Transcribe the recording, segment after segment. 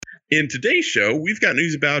In today's show, we've got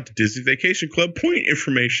news about Disney Vacation Club point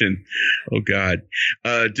information. Oh, God.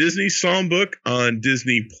 Disney Songbook on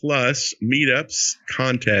Disney Plus, meetups,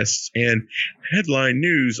 contests, and headline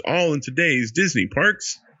news, all in today's Disney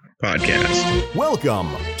Parks Podcast. Welcome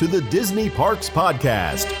to the Disney Parks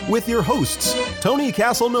Podcast with your hosts, Tony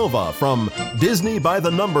Casanova from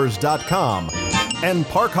DisneyByTheNumbers.com and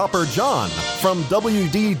Parkhopper John from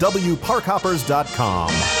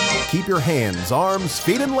WDWParkhoppers.com. Keep your hands, arms,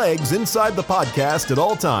 feet, and legs inside the podcast at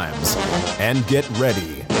all times. And get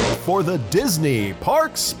ready for the Disney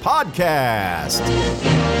Parks Podcast.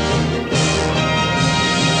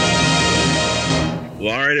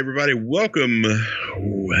 Well, all right, everybody, welcome to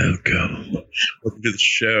the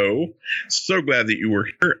show. So glad that you were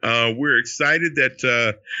here. We're excited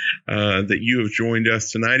that you have joined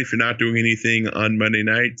us tonight. If you're not doing anything on Monday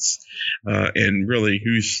nights, and really,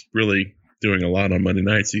 who's really doing a lot on Monday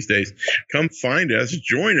nights these days, come find us,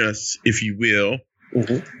 join us, if you will,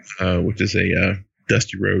 which is a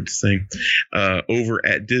Dusty Rhodes thing, over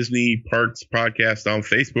at Disney Parks Podcast on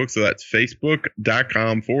Facebook. So that's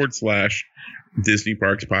facebook.com/Disney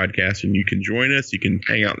Parks Podcast, and you can join us. You can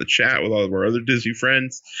hang out in the chat with all of our other Disney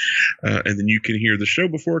friends, and then you can hear the show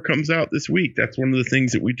before it comes out this week. That's one of the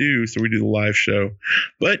things that we do. So we do the live show,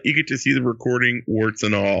 but you get to see the recording, warts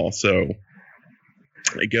and all. So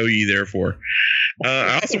go ye therefore.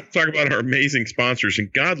 I also want to talk about our amazing sponsors,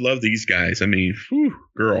 and God love these guys. I mean, whew,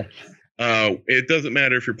 girl. It doesn't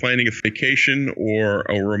matter if you're planning a vacation or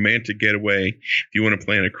a romantic getaway. If you want to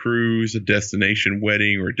plan a cruise, a destination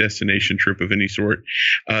wedding, or a destination trip of any sort,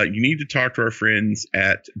 you need to talk to our friends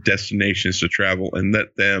at Destinations to Travel and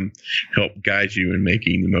let them help guide you in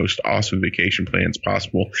making the most awesome vacation plans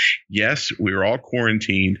possible. Yes, we're all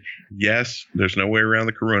quarantined. Yes, there's no way around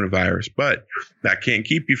the coronavirus, but that can't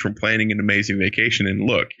keep you from planning an amazing vacation. And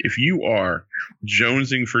look, if you are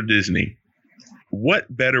jonesing for Disney, what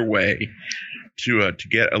better way to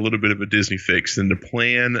get a little bit of a Disney fix than to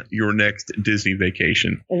plan your next Disney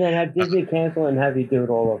vacation? And then have Disney cancel and have you do it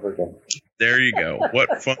all over again. There you go.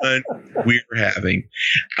 What fun we're having.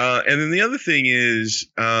 And then the other thing is,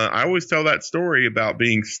 I always tell that story about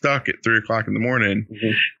being stuck at 3 o'clock in the morning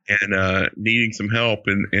and needing some help.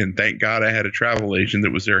 And thank God I had a travel agent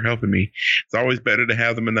that was there helping me. It's always better to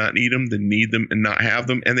have them and not need them than need them and not have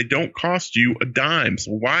them. And they don't cost you a dime.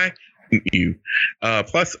 So why you?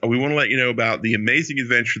 Plus, we want to let you know about the amazing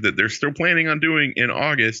adventure that they're still planning on doing in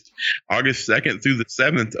August 2nd through the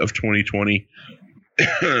 7th of 2020.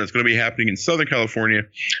 It's going to be happening in Southern California,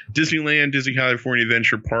 Disneyland, Disney California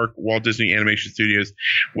Adventure Park, Walt Disney Animation Studios,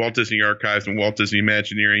 Walt Disney Archives, and Walt Disney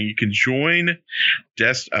Imagineering. You can join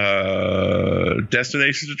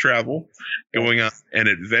Destinations to Travel, going on an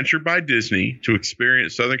adventure by Disney to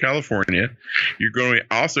experience Southern California. You're going to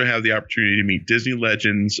also have the opportunity to meet Disney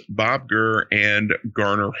legends Bob Gurr and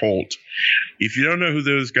Garner Holt. If you don't know who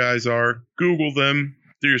those guys are, Google them.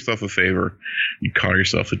 Do yourself a favor. You call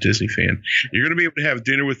yourself a Disney fan. You're going to be able to have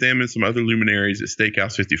dinner with them and some other luminaries at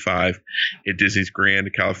Steakhouse 55 at Disney's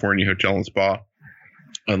Grand California Hotel and Spa.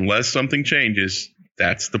 Unless something changes,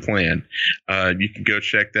 that's the plan. You can go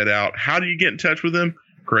check that out. How do you get in touch with them?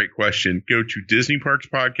 Great question. Go to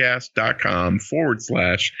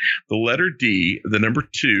DisneyParksPodcast.com/D,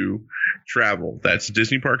 2, travel. That's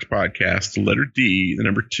Disney Parks Podcast, D,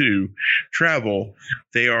 2, travel.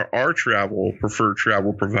 They are our preferred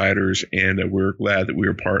travel providers, and we're glad that we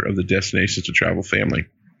are part of the Destinations to Travel family.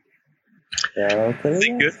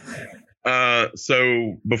 Good.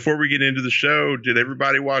 So before we get into the show, did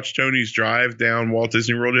everybody watch Tony's drive down Walt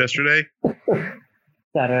Disney World yesterday?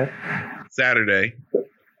 Saturday.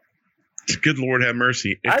 Good Lord have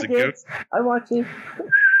mercy. I did. I watched it.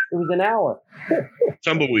 It was an hour.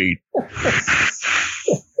 Tumbleweed.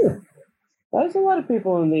 There's a lot of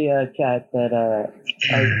people in the chat that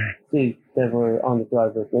I see that were on the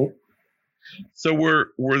drive with me. So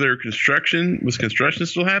were there construction? Was construction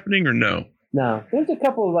still happening or no? No. There's a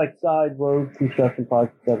couple of like side road construction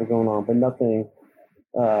projects that were going on, but nothing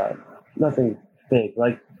big.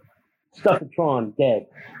 Like stuff at Tron, dead.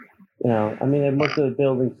 You know, I mean, most of the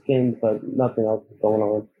buildings skinned, but nothing else was going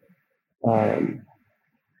on.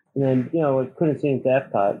 And then, you know, I couldn't see into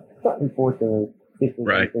Epcot, unfortunately. There's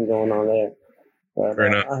anything going on there. But, fair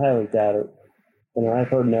enough. I highly doubt it. You know, I've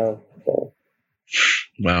heard no. So,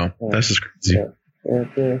 wow, that's just crazy. Yeah.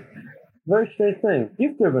 It's a very strange thing.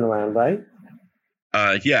 You've driven around, right?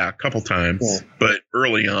 Yeah, a couple times, but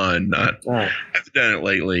early on, not. I've done it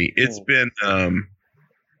lately. It's been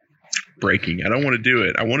breaking. I don't want to do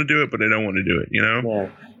it. I want to do it, but I don't want to do it. You know. Yeah.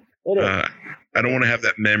 It is. I don't want to have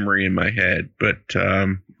that memory in my head, but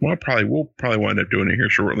we'll probably wind up doing it here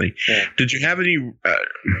shortly. Yeah. Did you have any? You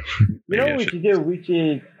know what we should do? We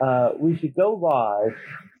should go live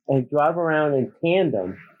and drive around in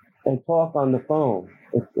tandem and talk on the phone,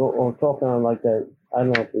 or talk on like a I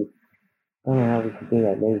don't know how we could do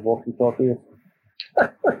that. Maybe walkie-talkie.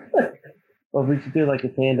 Or we should do like a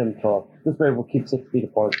tandem talk. This way we'll keep 6 feet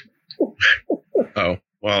apart. Oh,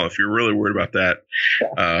 well, if you're really worried about that,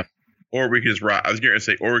 or we could just ride. I was going to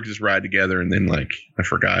say, or we could just ride together, and then I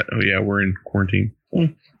forgot. Oh yeah, we're in quarantine. Yeah.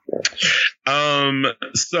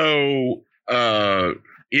 So,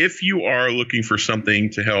 if you are looking for something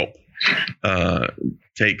to help,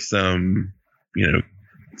 take some,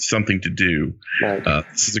 something to do. Right.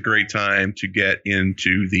 This is a great time to get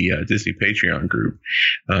into the Disney Patreon group.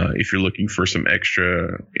 If you're looking for some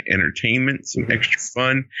extra entertainment, some extra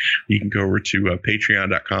fun, you can go over to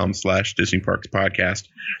patreon.com/Disney Parks Podcast.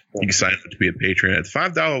 You can sign up to be a patron. At the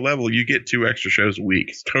 $5 level, you get 2 extra shows a week.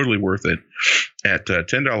 It's totally worth it. At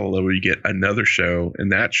 $10 level, you get another show,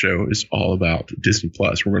 and that show is all about Disney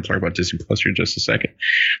Plus. We're going to talk about Disney Plus here in just a second.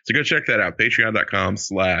 So go check that out,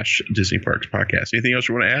 patreon.com/Disney Parks Podcast. Anything else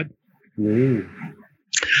you want to add? Mm.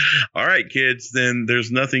 All right, kids, then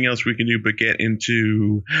there's nothing else we can do but get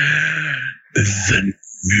into the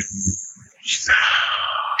news.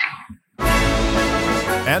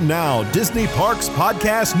 And now, Disney Parks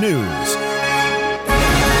Podcast News.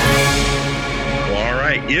 All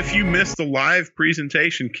right, if you missed the live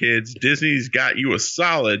presentation, kids, Disney's got you a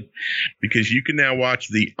solid, because you can now watch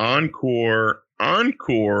the encore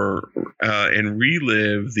and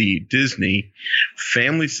relive the Disney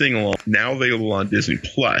Family Sing-Along, now available on Disney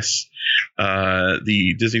Plus.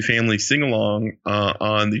 The Disney Family Sing-Along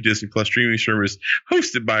on the Disney Plus streaming service,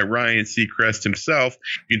 hosted by Ryan Seacrest himself.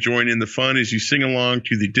 You can join in the fun as you sing along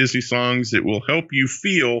to the Disney songs that will help you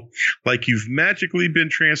feel like you've magically been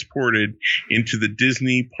transported into the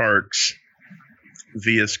Disney parks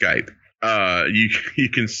via Skype. You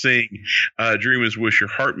can sing Dream Is Wish Your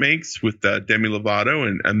Heart Makes with Demi Lovato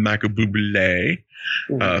and Michael Bublé,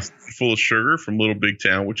 Full of Sugar from Little Big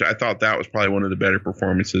Town, which I thought that was probably one of the better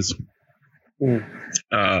performances.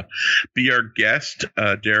 Be Our Guest,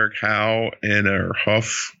 Derek Howe and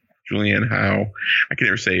Julianne Howe. I can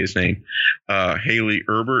never say his name. Haley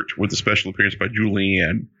Erbert with a special appearance by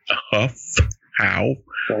Julianne Howe.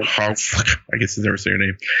 I guess I never say her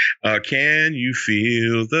name. Can You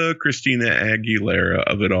Feel the Christina Aguilera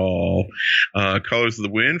of it all? Colors of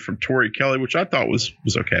the Wind from Tori Kelly, which I thought was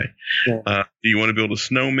okay. Yeah. Do You Want to Build a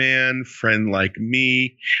Snowman? Friend Like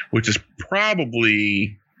Me, which is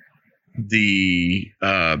probably the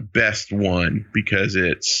best one, because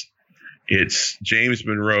it's James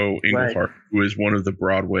Monroe Englehart, right, who is one of the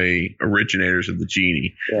Broadway originators of the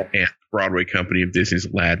Genie, and the Broadway company of Disney's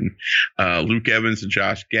Aladdin. Luke Evans and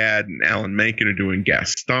Josh Gad and Alan Menken are doing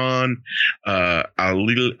Gaston.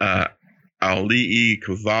 Alii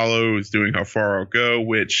Cavallo is doing How Far I'll Go,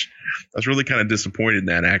 which I was really kind of disappointed in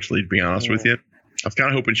that, actually, to be honest with you. I was kind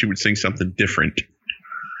of hoping she would sing something different.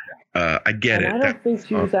 I get it. I don't think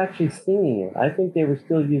she was actually singing it. I think they were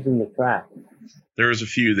still using the track. There was a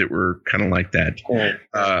few that were kind of like that. Yeah.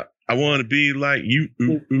 I Want to Be Like You.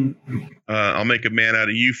 I'll Make a Man Out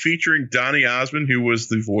of You, featuring Donny Osmond, who was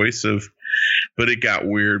the voice of, but it got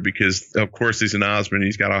weird because, of course, he's an Osmond.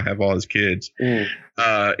 He's got to have all his kids.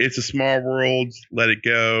 It's a Small World, Let It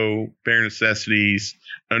Go, Bare Necessities,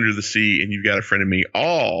 Under the Sea, and You've Got a Friend in Me,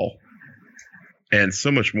 all, and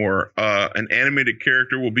so much more. An animated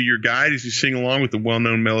character will be your guide as you sing along with the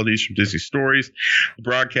well-known melodies from Disney stories. The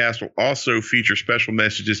broadcast will also feature special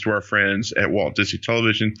messages to our friends at Walt Disney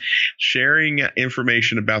Television, sharing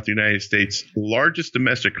information about the United States' largest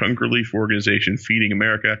domestic hunger relief organization, Feeding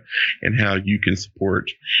America, and how you can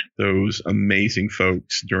support those amazing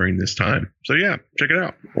folks during this time. So, yeah, check it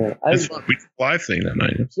out. Yeah, it's fun. We did a live thing that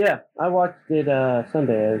night. Yeah, I watched it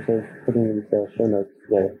Sunday. I was putting these show notes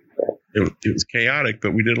together. It was chaotic,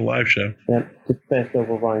 but we did a live show. Yep, just passed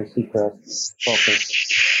over Ryan Seacrest talking.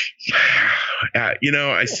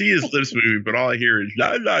 I see his lips moving, but all I hear is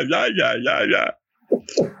la la la la la la.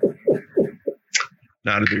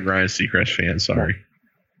 Not a big Ryan Seacrest fan, sorry.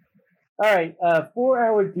 All right, for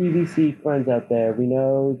our DVC friends out there, we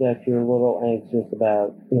know that you're a little anxious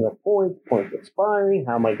about points expiring.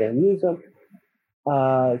 How am I going to use them?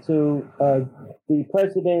 So the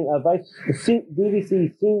president,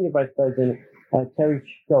 DVC senior vice president, Terry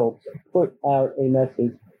Schultz, put out a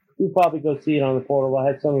message. You'll probably go see it on the portal. I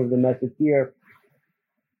had some of the message here.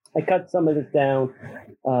 I cut some of this down,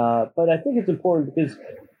 but I think it's important because,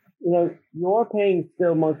 you are paying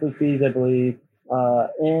still monthly fees, I believe,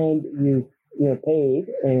 and you paid,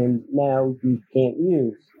 and now you can't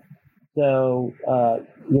use. So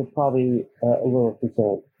you're probably a little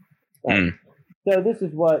concerned. So this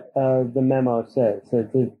is what the memo says. So,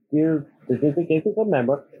 dear Disney Vacation Club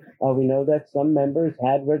member, we know that some members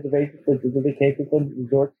had reservations for Disney Vacation Club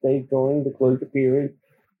resort stays during the closure period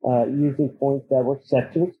using points that were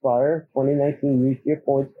set to expire. 2019 use year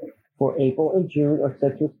points for April and June are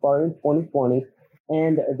set to expire in 2020,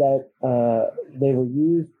 and that they were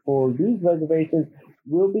used for these reservations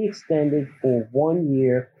will be extended for 1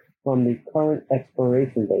 year from the current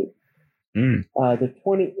expiration date. The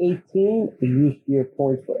 2018 use year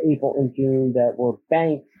points for April and June that were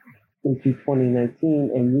banked into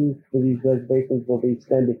 2019 and used for these reservations will be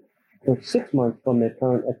extended for 6 months from their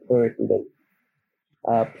current expiration date.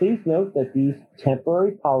 Please note that these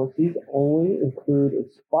temporary policies only include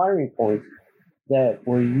expiring points that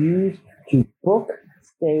were used to book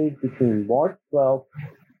stays between March 12th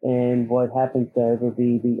and what happens to ever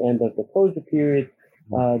be the end of the closure period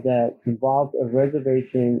that involved a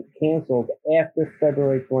reservation canceled after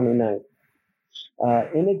February 29th.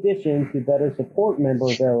 In addition, to better support member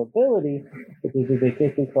availability, the Disney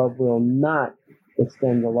Vacation Club will not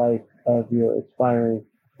extend the life of your expiring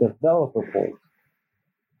developer points.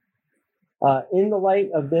 In the light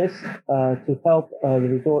of this, to help the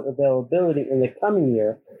resort availability in the coming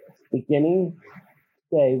year, beginning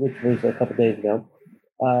today, which was a couple days ago,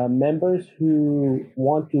 members who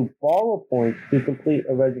want to borrow points to complete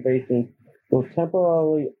a reservation will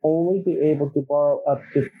temporarily only be able to borrow up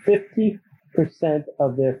to 50%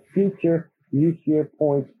 of their future use year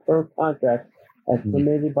points per contract as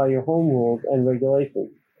permitted by your home rules and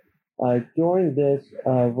regulations. During this,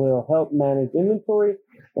 will help manage inventory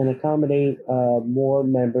and accommodate more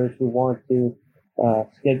members who want to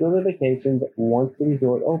schedule their vacations once the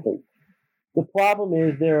resort opens. The problem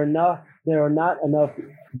is there are not enough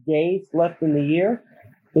days left in the year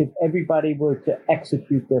if everybody were to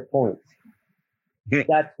execute their points.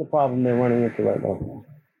 That's the problem they're running into right now.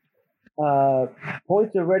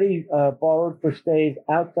 Points already borrowed for stays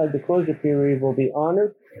outside the closure period will be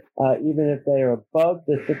honored, even if they are above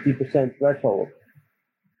the 50% threshold.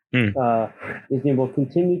 Disney will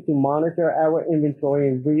continue to monitor our inventory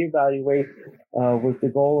and reevaluate with the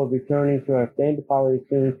goal of returning to our standard policy as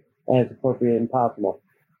soon as appropriate and possible.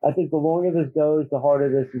 I think the longer this goes, the harder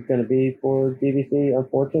this is going to be for DVC,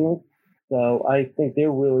 unfortunately. So I think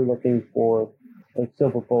they're really looking for a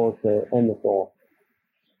silver bullet to end this all.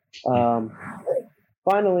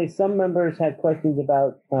 Finally, some members had questions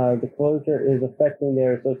about the closure is affecting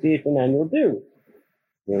their association annual dues.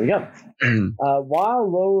 Here we go. While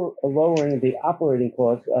lowering the operating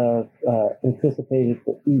costs anticipated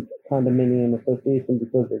for each condominium association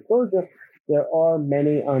because of the closure, there are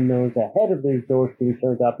many unknowns ahead of the resort to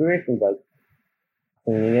return to operations, like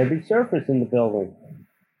cleaning every surface in the building.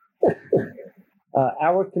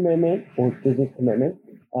 Our commitment, or Disney's commitment,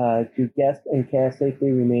 to guest and cast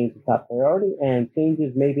safety remains a top priority, and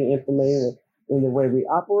changes may be implemented in the way we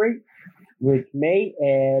operate, which may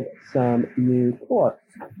add some new costs.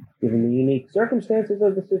 Given the unique circumstances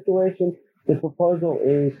of the situation, the proposal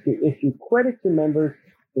is to issue credit to members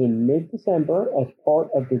in mid-December as part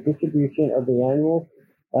of the distribution of the annual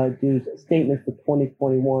dues statement for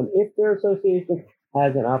 2021 if their association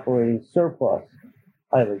has an operating surplus.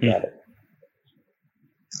 Highly doubt it.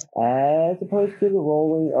 As opposed to the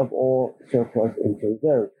rolling of all surplus into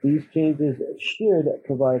reserve. These changes should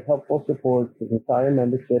provide helpful support to the entire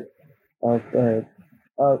membership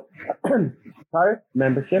entire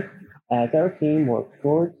membership as our team works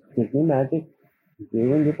towards Disney Magic,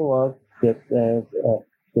 you and your beloved, just as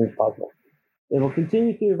soon as possible. They will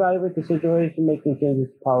continue to evaluate the situation, making changes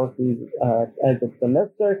to policies as it's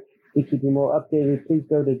necessary. To keep you more updated, please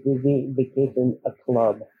go to Disney Vacation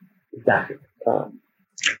Club.com.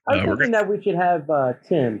 I was thinking that we should have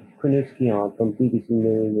Tim Kranuski on from BBC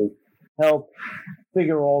News and help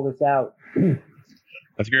figure all this out. I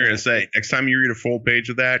was going to say, next time you read a full page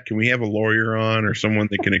of that, can we have a lawyer on or someone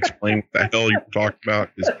that can explain what the hell you're talking about?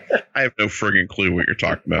 Because I have no friggin' clue what you're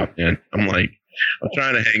talking about, man. I'm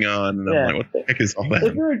trying to hang on, and I'm like, what the heck is all that?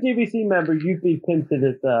 If you're a DVC member, you'd be pinned to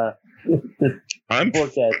this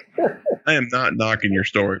forecast. I am not knocking your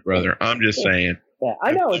story, brother. I'm just saying. Yeah,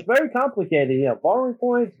 I know. It's very complicated. Borrowing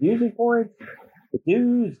points, using points,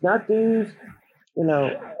 dues, not dues.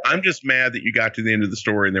 I'm just mad that you got to the end of the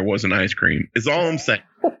story and there wasn't ice cream. Is all I'm saying.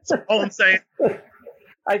 That's all I'm saying. So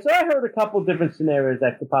I heard a couple different scenarios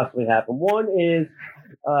that could possibly happen. One is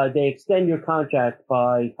they extend your contract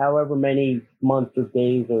by however many months or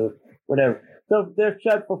days or whatever. So if they're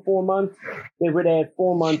shut for 4 months, they would add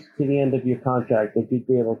 4 months to the end of your contract that you'd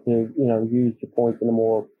be able to, use your points in a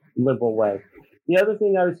more liberal way. The other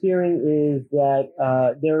thing I was hearing is that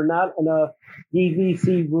there are not enough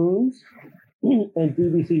DVC rooms and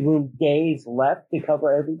DVC room days left to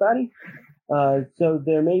cover everybody. So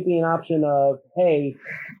there may be an option of, hey,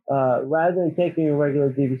 rather than taking a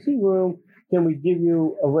regular DVC room, can we give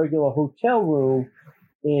you a regular hotel room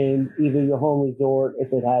in either your home resort,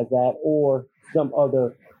 if it has that, or some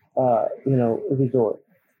other, resort?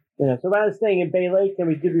 So rather than staying in Bay Lake, can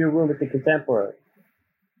we give you a room at the Contemporary?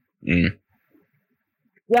 Mm.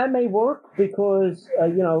 That may work because,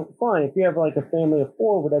 fine, if you have like a family of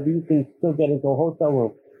four, whatever, you can still get into a hotel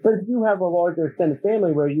room. But if you have a larger extended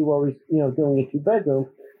family where you always, doing a 2-bedroom,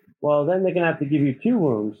 well, then they're going to have to give you 2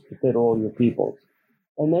 rooms to fit all your peoples.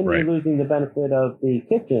 And then you're losing the benefit of the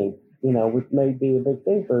kitchen, which may be a big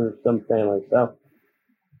thing for some families. So,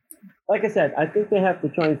 like I said, I think they have to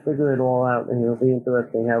try and figure it all out, and it'll be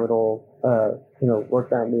interesting how it all,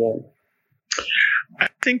 works out in the end. I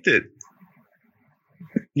think that,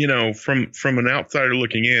 from an outsider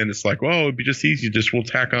looking in, it's like, well, it'd be just easy. We'll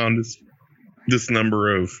tack on this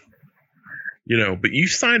number of, but you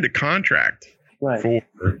signed a contract for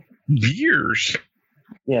years.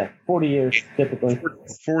 Yeah, 40 years typically.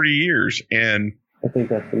 40 years, and I think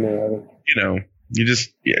that's the main.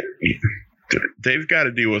 They've got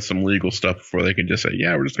to deal with some legal stuff before they can just say,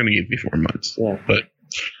 yeah, we're just going to give you 4 months. Yeah. But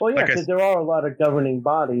well, yeah, because there are a lot of governing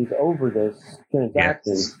bodies over this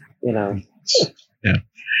transaction. Yes. Yeah,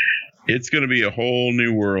 it's going to be a whole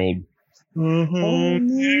new world.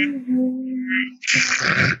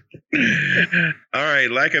 All right,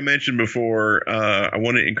 like I mentioned before, I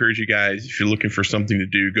want to encourage you guys, if you're looking for something to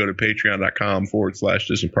do, go to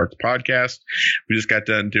patreon.com/Disney Parks Podcast. We just got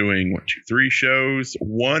done doing 3 shows,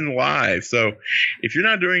 1 live. So if you're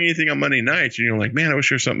not doing anything on Monday nights and you're like, man, I wish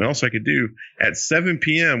there was something else I could do, at 7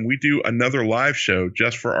 p.m. we do another live show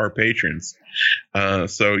just for our patrons.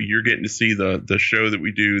 So you're getting to see the show that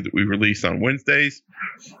we do, that we release on Wednesdays.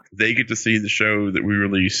 They get to see the show that we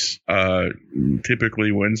release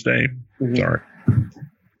typically Wednesday. Mm-hmm. Sorry.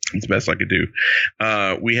 It's the best I could do.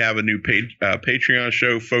 We have a new Patreon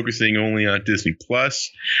show focusing only on Disney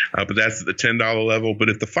Plus, but that's at the $10 level. But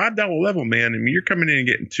at the $5 level, man, I mean, you're coming in and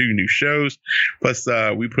getting 2 new shows. Plus,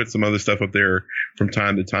 we put some other stuff up there from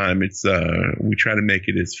time to time. It's we try to make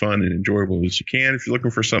it as fun and enjoyable as you can. If you're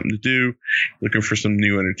looking for something to do, looking for some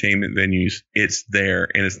new entertainment venues, it's there,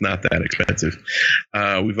 and it's not that expensive.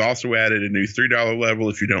 We've also added a new $3 level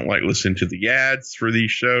if you don't like listening to the ads for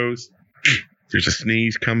these shows. There's a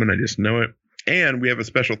sneeze coming. I just know it. And we have a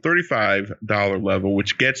special $35 level,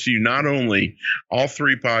 which gets you not only all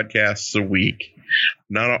 3 podcasts a week,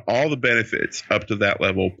 not all the benefits up to that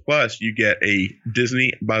level, plus you get a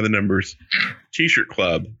Disney by the Numbers t-shirt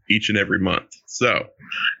club each and every month. So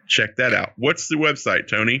check that out. What's the website,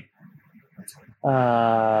 Tony?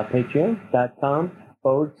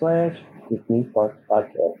 Patreon.com/Disney Parks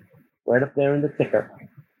Podcast. Right up there in the ticker.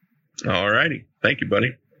 All righty. Thank you,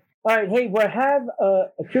 buddy. All right, hey, we have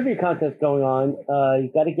a trivia contest going on.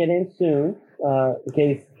 You got to get in soon in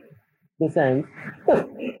case this ends.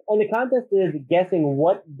 And the contest is guessing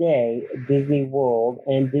what day Disney World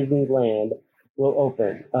and Disneyland will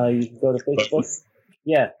open. You can go to Facebook.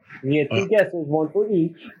 Yeah, you get 2 guesses, 1 for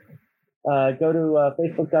each. Go to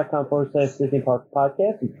facebook.com/Disney Parks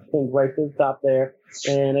Podcast. You can right to the top there.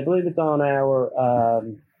 And I believe it's on our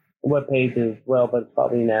webpage as well, but it's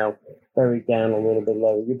probably now buried down a little bit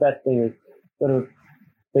lower. Your best thing is go to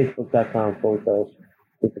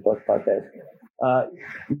facebook.com/Disney Parks Podcast.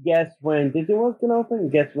 Guess when Disney World's going to open,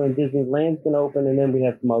 guess when Disneyland's going to open, and then we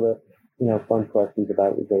have some other, fun questions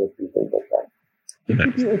about resorts and things like that. It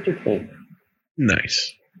should be interesting.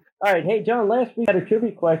 Nice. All right, hey, John, last week I had a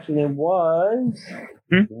trivia question. It was,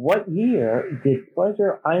 what year did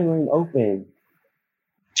Pleasure Island open?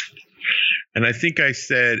 And I think I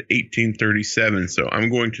said 1837, so I'm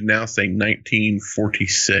going to now say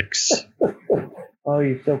 1946. Oh,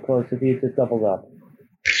 you're so close. If you just doubled up.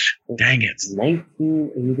 Dang it.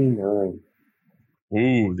 1989.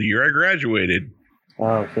 Ooh, the year I graduated.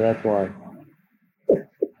 Oh, so that's why.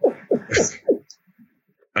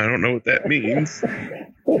 I don't know what that means.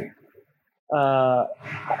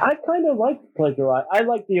 I kind of like Pleasure Island. I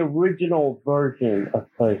like the original version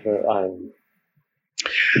of Pleasure Island.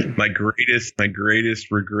 My greatest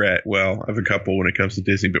regret, well, I have a couple when it comes to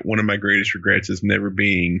Disney, but one of my greatest regrets is never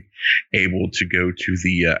being able to go to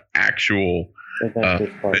the actual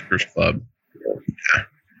Adventures Club.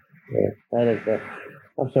 Yeah, that is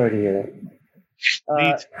I'm sorry to hear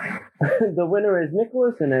that. The winner is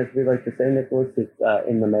Nicholas, and as we like to say, Nicholas, is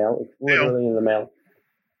in the mail. It's literally in the mail.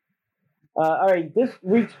 All right, this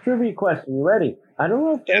week's trivia question. You ready? I don't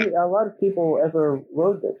know if a lot of people ever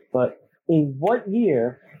wrote this, but in what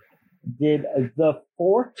year did the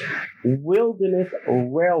Fort Wilderness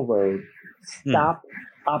Railroad stop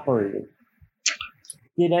operating?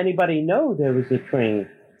 Did anybody know there was a train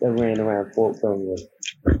that ran around Fort Wilderness?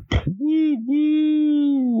 Woo,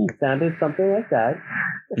 woo. It sounded something like that.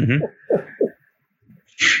 Mm-hmm.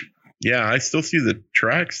 Yeah, I still see the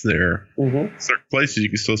tracks there. Mm-hmm. Certain places you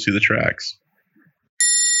can still see the tracks.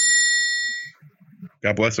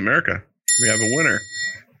 God bless America. We have a winner.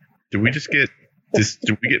 Did we just get this?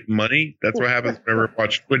 Did we get money? That's what happens whenever I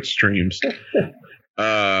watch Twitch streams. So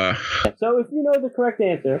if you know the correct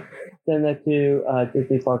answer, send that to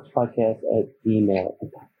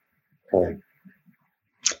DisneyParksPodcast@gmail.com.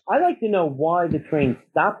 I'd like to know why the train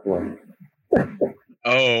stopped running.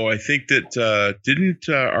 Oh, I think that didn't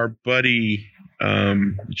our buddy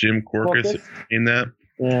Jim Corcus in that?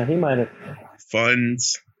 Yeah, he might have.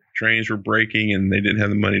 Funds, trains were breaking, and they didn't have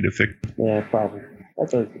the money to fix. Yeah, probably.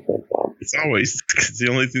 That's always the same problem. It's always it's the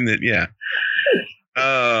only thing that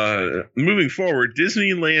moving forward,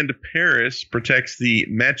 Disneyland Paris protects the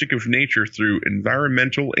magic of nature through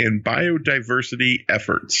environmental and biodiversity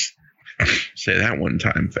efforts. Say that one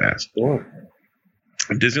time fast. Sure.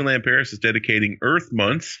 Disneyland Paris is dedicating Earth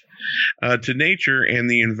Month to nature and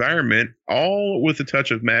the environment, all with a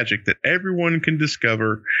touch of magic that everyone can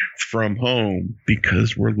discover from home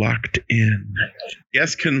because we're locked in.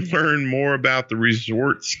 Guests can learn more about the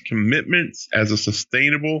resort's commitments as a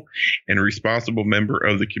sustainable and responsible member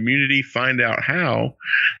of the community. Find out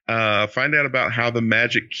about how the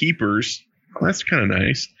Magic Keepers. Well, that's kind of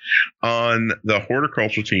nice. On the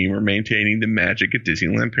horticultural team are maintaining the magic at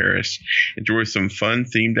Disneyland Paris. Enjoy some fun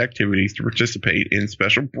themed activities to participate in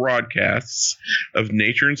special broadcasts of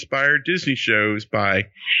nature-inspired Disney shows by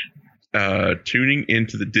tuning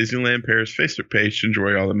into the Disneyland Paris Facebook page to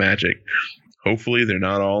enjoy all the magic. Hopefully, they're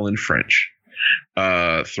not all in French.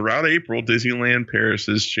 Throughout April, Disneyland Paris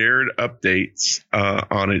has shared updates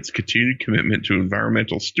on its continued commitment to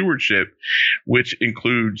environmental stewardship, which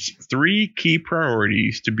includes 3 key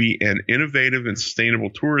priorities: to be an innovative and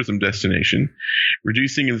sustainable tourism destination,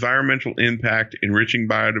 reducing environmental impact, enriching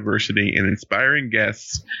biodiversity, and inspiring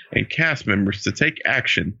guests and cast members to take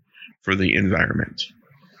action for the environment.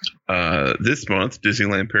 This month,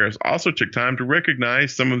 Disneyland Paris also took time to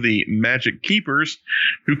recognize some of the Magic Keepers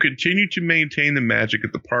who continue to maintain the magic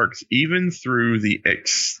at the parks even through the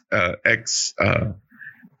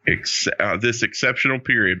this exceptional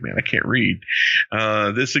period. Man, I can't read.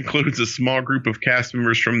 This includes a small group of cast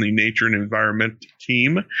members from the Nature and Environment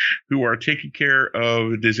team who are taking care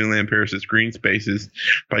of Disneyland Paris's green spaces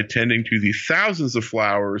by tending to the thousands of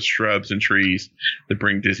flowers, shrubs, and trees that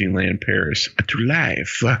bring Disneyland Paris to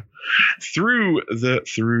life. Through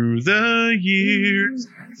the years,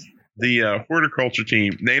 the horticulture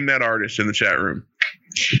team, name that artist in the chat room.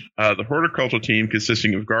 The horticulture team,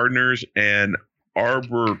 consisting of gardeners and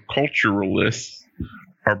arboriculturalists,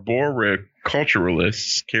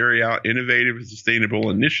 carry out innovative and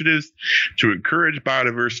sustainable initiatives to encourage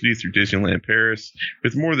biodiversity through Disneyland Paris,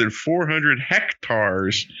 with more than 400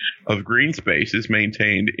 hectares of green spaces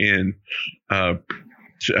maintained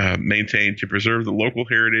to preserve the local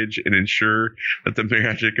heritage and ensure that the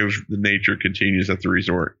magic of the nature continues at the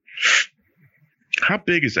resort. How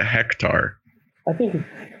big is a hectare? I think it's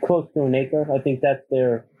close to an acre. I think that's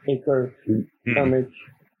their acre tonnage.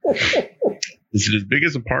 Is it as big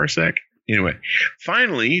as a parsec? Anyway,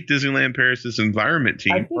 finally, Disneyland Paris's environment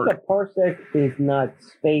team. I think a parsec is not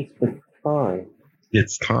space, but time.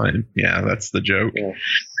 It's time. Yeah, that's the joke. Yeah.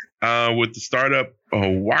 With the startup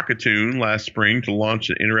Wakatoon last spring to launch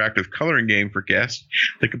an interactive coloring game for guests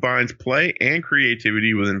that combines play and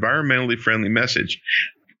creativity with an environmentally friendly message.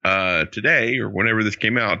 Today, or whenever this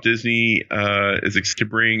came out, Disney is excited to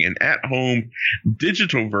bring an at-home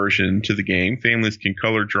digital version to the game. Families can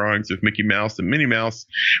color drawings of Mickey Mouse and Minnie Mouse,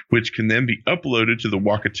 which can then be uploaded to the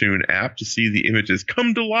Wakatoon app to see the images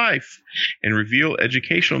come to life and reveal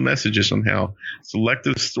educational messages on how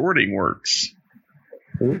selective sorting works.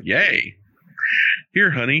 Yay.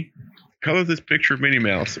 Here, honey, color this picture of Minnie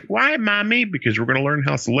Mouse. Why, Mommy? Because we're going to learn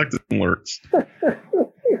how selective works.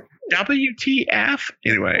 WTF?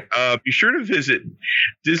 Anyway, be sure to visit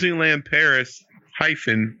Disneyland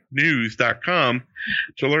Paris-news.com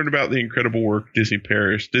to learn about the incredible work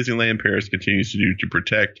Disneyland Paris continues to do to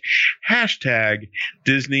protect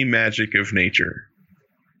 #Disney Magic of Nature.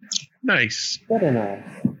 Nice. Very nice.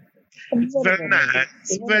 Very nice.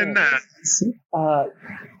 Very nice.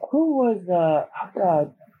 Who was that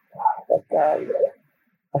guy?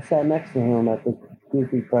 I sat next to him at the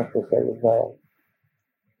goofy breakfast. It was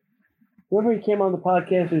Remember he came on the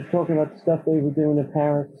podcast, he was talking about the stuff they were doing in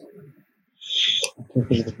Paris? I can't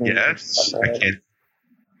think of his name. Yes, I can't.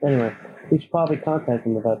 Anyway, we should probably contact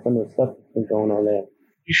him about some of the stuff that's been going on there.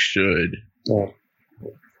 You should. Yeah.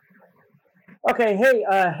 Okay, hey,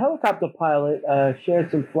 helicopter pilot shared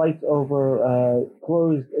some flights over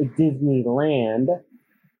closed Disneyland.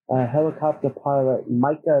 Helicopter pilot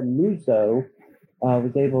Micah Musso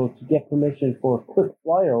was able to get permission for a quick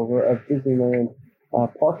flyover of Disneyland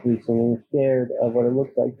Park recently and shared what it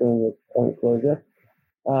looks like during its current closure.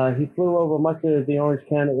 He flew over much of the Orange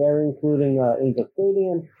County area, including Angel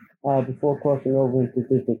Stadium, before crossing over into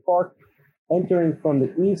Disney Park, entering from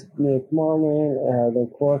the east near Tomorrowland, then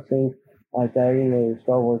crossing diagonally to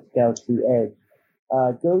Star Wars Galaxy Edge.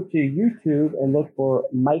 Go to YouTube and look for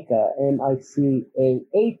Micah,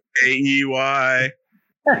 M-I-C-A-H. A-E-Y.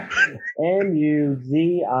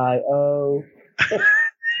 M-U-Z-I-O.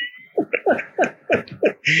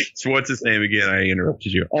 So what's his name again? I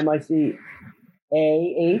interrupted you. M-I-C-A-H.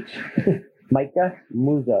 Micah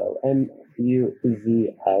Musso. M-U-Z-I-O.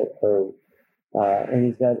 And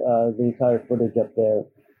he's got the entire footage up there,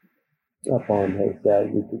 up on his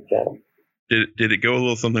YouTube channel. Did it go a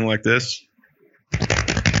little something like this?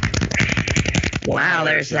 Wow,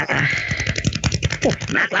 there's not a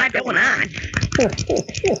lot going on.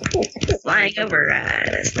 Flying over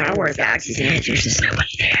Star Wars Galaxy's Edge, there's just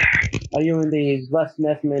nobody there. Are you in the Les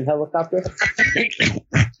Nessman helicopter?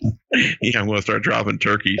 Yeah, I'm going to start dropping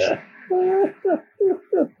turkeys.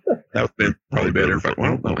 That would be probably better, but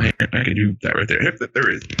well, I can do that right there. There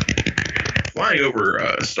is. Flying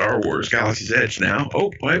over Star Wars Galaxy's Edge now.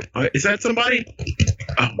 Oh, wait, is that somebody?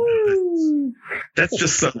 Oh, that's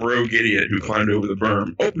just some rogue idiot who climbed over the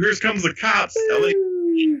berm. Oh, here comes the cops, Ellie.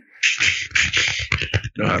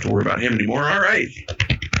 Don't have to worry about him anymore. All right.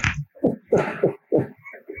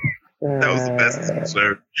 That was the best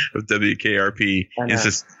episode of WKRP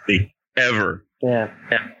consistently ever. Yeah.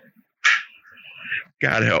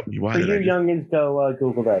 God help me. Why For did you I youngins, go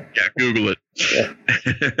Google that. Yeah, Google it. Yeah.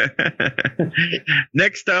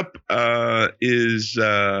 Next up is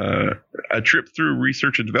a trip through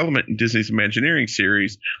research and development in Disney's Imagineering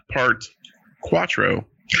series, part Quattro.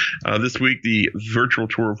 This week, the virtual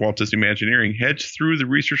tour of Walt Disney Imagineering heads through the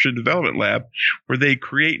research and development lab where they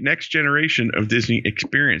create next generation of Disney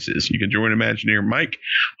experiences. You can join Imagineer Mike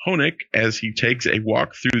Hoenick as he takes a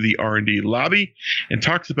walk through the R&D lobby and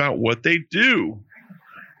talks about what they do.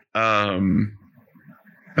 Yeah.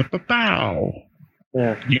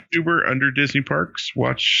 YouTuber under Disney Parks.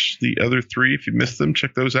 Watch the other three if you missed them.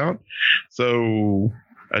 Check those out. So,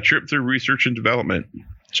 a trip through research and development.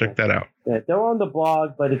 Check that out. Yeah, they're on the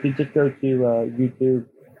blog, but if you just go to YouTube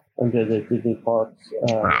under the Disney Parks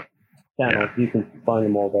channel, you can find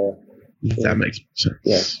them all there. That makes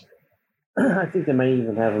sense. Yeah. I think they may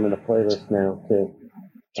even have them in a playlist now, too.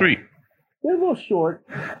 Sweet. They're a little short.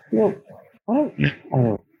 Well, I don't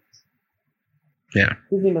know. Yeah.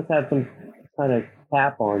 Disney must have some kind of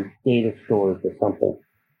cap on data storage or something.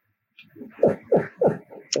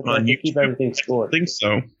 On to YouTube, keep everything stored. I think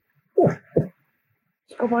so.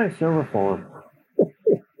 Just go buy a server farm.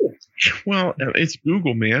 Well, it's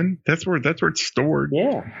Google, man. That's where it's stored.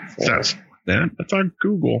 Yeah. That's on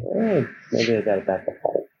Google. Maybe I got a backup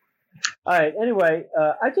file. All right. Anyway,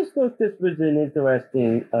 I just thought this was an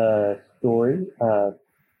interesting story.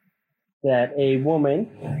 That a woman,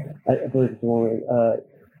 I believe it's a woman,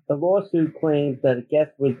 a lawsuit claims that a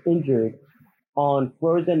guest was injured on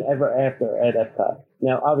Frozen Ever After at Epcot.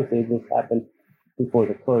 Now, obviously, this happened before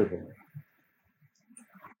the closing.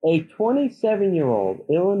 A 27-year-old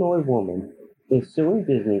Illinois woman is suing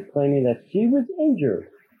Disney, claiming that she was injured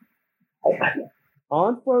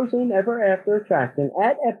on Frozen Ever After attraction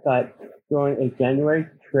at Epcot during a January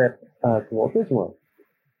trip to Walt Disney World.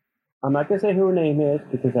 I'm not going to say who her name is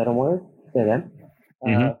because I don't want to say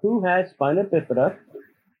that. Who has spina bifida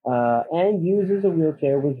and uses a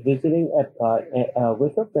wheelchair, was visiting Epcot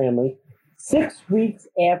with her family 6 weeks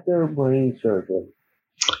after brain surgery.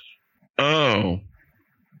 Oh.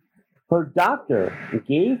 Her doctor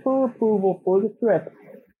gave her approval for the trip,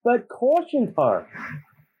 but cautioned her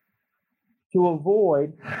to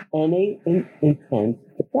avoid any intense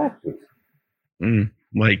attractions.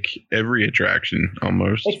 Like every attraction,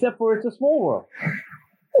 almost. Except for It's a Small World.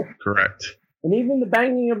 Correct. And even the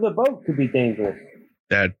banging of the boat could be dangerous.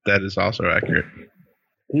 That is also accurate.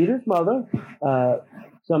 Peter's mother,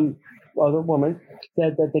 some other woman,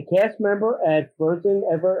 said that the cast member at Frozen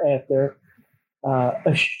Ever After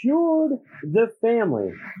assured the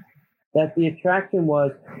family that the attraction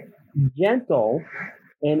was gentle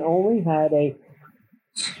and only had a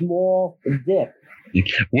small dip.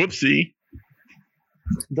 Whoopsie.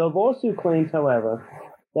 The lawsuit claims, however,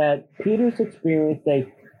 that Peters experienced a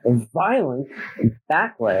violent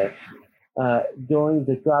backlash during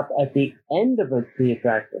the drop at the end of the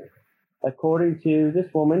attraction. According to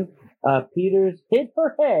this woman, Peters hit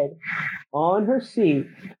her head on her seat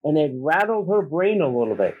and it rattled her brain a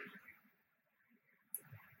little bit.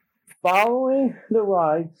 Following the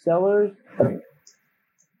ride, sellers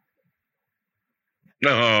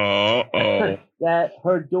that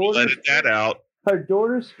her Let that out. Her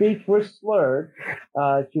daughter's speech was slurred.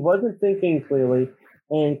 She wasn't thinking clearly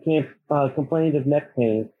and complained of neck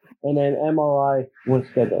pain, and an MRI was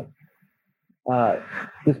scheduled.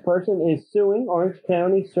 This person is suing Orange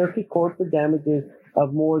County Circuit Court for damages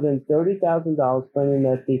of more than $30,000, claiming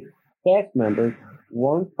that the cast members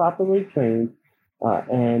weren't properly trained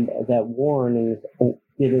and that warnings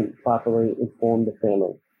didn't properly inform the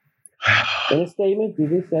family. In a statement,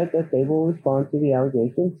 Disney said that they will respond to the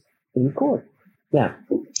allegations in court. Now,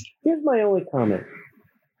 here's my only comment.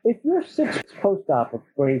 If you're 6 post-op of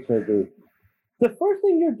brain surgery, the first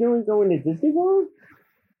thing you're doing going to Disney World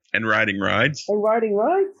and riding rides.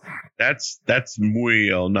 That's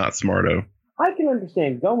well not smarto. I can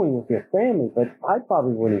understand going with your family, but I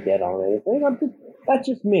probably wouldn't get on anything. That's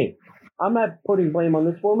just me. I'm not putting blame on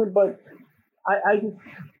this woman, but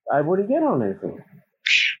I wouldn't get on anything.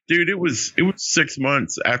 Dude, it was 6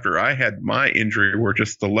 months after I had my injury where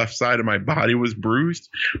just the left side of my body was bruised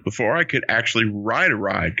before I could actually ride a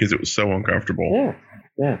ride because it was so uncomfortable.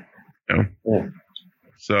 Yeah. You know? Yeah.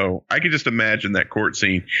 So I could just imagine that court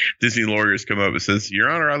scene. Disney lawyers come up and says, "Your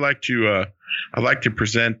Honor, I'd like to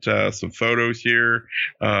present some photos here.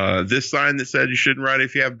 This sign that said you shouldn't ride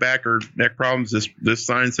if you have back or neck problems. This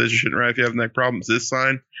sign says you shouldn't ride if you have neck problems. This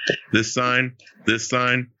sign, this sign, this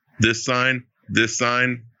sign, this sign, this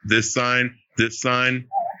sign, this sign, this sign,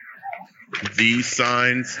 these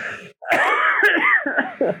signs."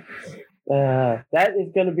 That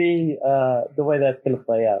is going to be the way that's going to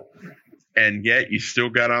play out. And yet you still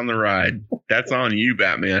got on the ride. That's on you,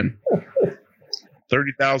 Batman.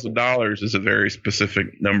 $30,000 is a very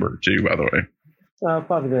specific number, too, by the way.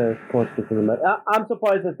 Probably the court specific. I'm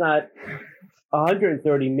surprised it's not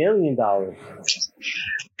 $130 million.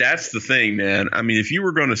 That's the thing, man. I mean, if you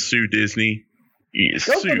were going to sue Disney,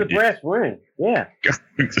 go for the brass ring. Yeah.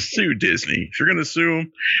 Sue Disney. If you're going to sue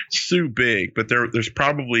them, sue big. But there's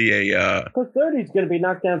probably a... Because 30 is going to be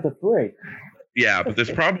knocked down to 3. Yeah, but there's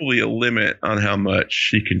probably a limit on how much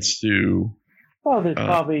she can sue. Well, there's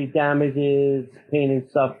probably damages, pain and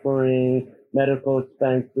suffering, medical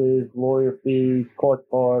expenses, lawyer fees, court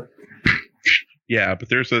costs. Yeah, but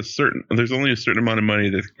there's only a certain amount of money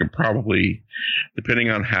that can probably, depending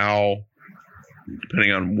on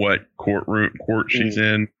what court she's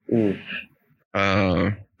in.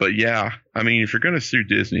 But yeah, I mean, if you're going to sue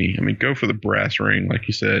Disney, I mean, go for the brass ring, like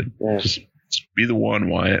you said. Yeah. Just be the one,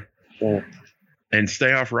 Wyatt. Yeah. And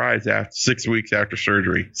stay off rides after 6 weeks after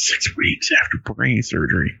surgery. 6 weeks after brain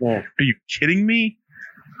surgery. Yeah. Are you kidding me?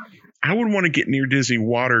 I wouldn't want to get near Disney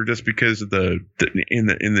water just because of the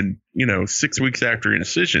 6 weeks after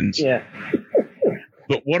incisions. Yeah.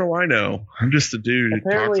 But what do I know? I'm just a dude.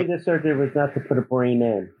 Apparently, the surgery was not to put a brain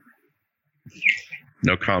in.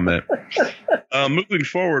 No comment. Moving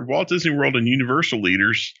forward, Walt Disney World and Universal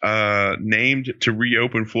leaders named to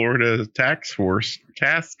reopen Florida task force.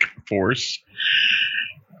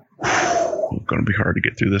 Going to be hard to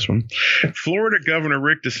get through this one. Florida Governor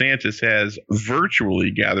Rick DeSantis has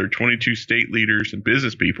virtually gathered 22 state leaders and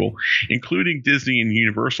business people, including Disney and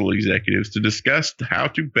Universal executives, to discuss how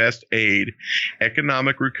to best aid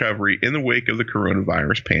economic recovery in the wake of the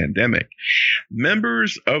coronavirus pandemic.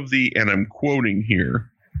 Members of the, and I'm quoting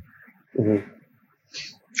here,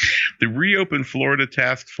 the Reopen Florida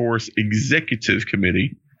Task Force Executive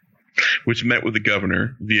Committee, which met with the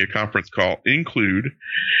governor via conference call, include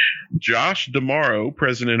Josh D'Amaro,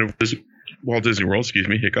 president of Walt Disney World,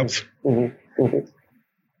 hiccups.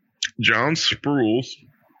 John Spruill,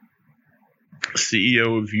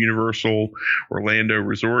 CEO of Universal Orlando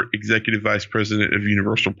Resort, executive vice president of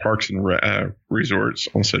Universal Parks and Resorts,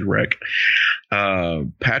 almost said rec.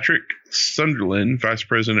 Patrick Sunderland, vice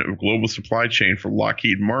president of global supply chain for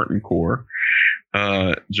Lockheed Martin Corp.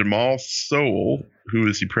 Jamal Sowell, who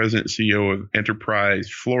is the president and CEO of Enterprise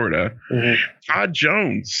Florida. Todd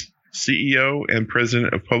Jones, CEO and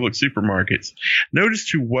president of Public Supermarkets. Notice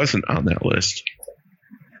who wasn't on that list.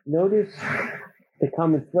 Notice the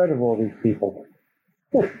common thread of all these people.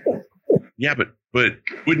 Yeah, but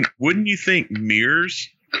wouldn't you think Mears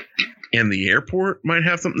and the airport might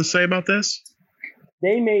have something to say about this?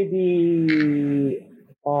 They may be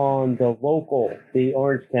on the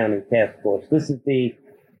Orange County task force. This is the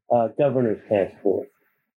governor's task force.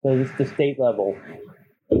 So it's the state level.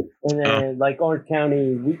 And then, like Orange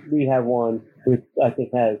County, we have one which I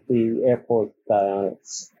think has the airport guy on it.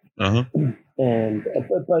 Uh-huh. And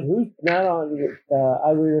but who's not on?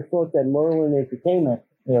 I would have thought that Merlin Entertainment,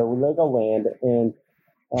 Legoland, and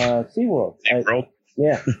SeaWorld. SeaWorld?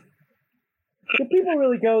 Yeah. Do people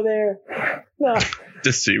really go there? No.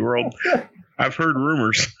 Just SeaWorld. I've heard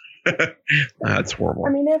rumors. That's horrible.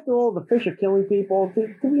 I mean, after all, the fish are killing people.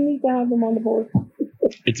 Do we need to have them on the board?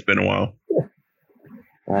 It's been a while.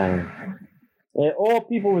 All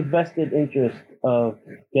people with vested interest of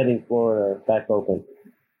getting Florida back open.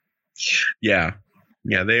 Yeah,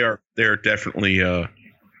 they are definitely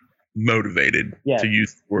motivated, yes. to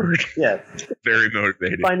use the word. Yes. Very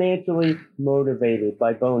motivated. Financially motivated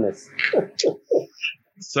by bonus.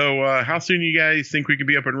 So how soon do you guys think we can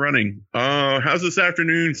be up and running? How's this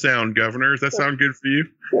afternoon sound, Governor? Does that sound good for you?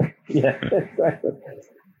 Yeah, exactly.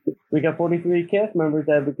 We got 43 cast members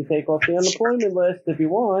that we can take off the unemployment list if you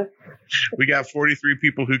want. We got 43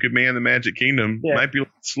 people who could man the Magic Kingdom. Yeah. Might be a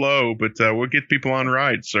little slow, but we'll get people on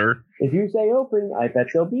rides, sir. If you say open, I bet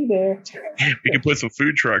they'll be there. We can put some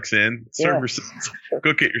food trucks in. Services.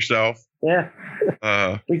 Cook it yourself. Yeah.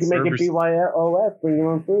 We can make it BYOF, bring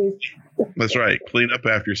your own food. That's right. Clean up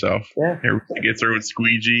after yourself. Yeah. Everybody gets their own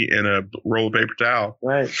squeegee and a roll of paper towel.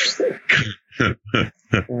 Right.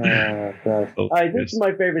 Gosh. All right, this is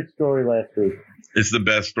my favorite story last week. It's the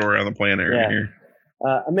best story on the planet right here.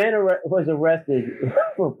 A man was arrested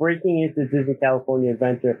for breaking into Disney California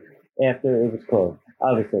Adventure after it was closed,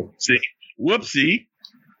 obviously. See? Whoopsie.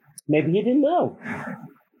 Maybe he didn't know.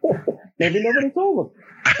 Maybe nobody told him.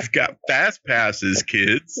 I've got fast passes,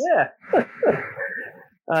 kids. Yeah.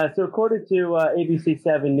 So according to ABC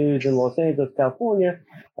 7 News in Los Angeles, California,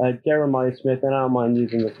 Jeremiah Smith, and I don't mind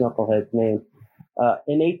using the knucklehead's name,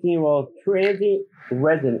 an 18-year-old transient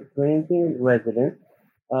resident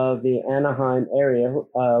of the Anaheim area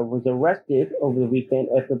was arrested over the weekend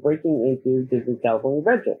after breaking into Disney California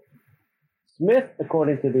Adventure. Smith,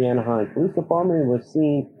 according to the Anaheim Police Department, was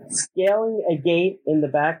seen scaling a gate in the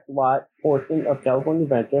back lot portion of California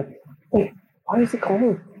Adventure. Wait, why is it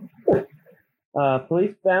closed?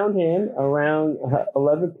 Police found him around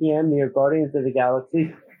 11 p.m. near Guardians of the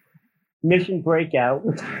Galaxy Mission Breakout.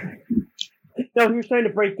 No, he was trying to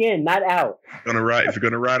break in, not out. If you're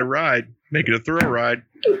gonna ride a ride, make it a thrill ride.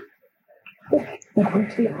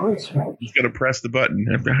 Where's the on switch? He's gonna press the button.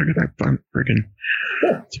 How could that fun freaking?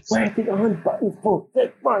 Where's the on button for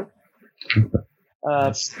this one?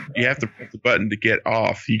 You have to press the button to get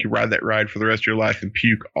off. You can ride that ride for the rest of your life and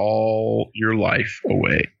puke all your life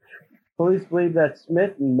away. Police believe that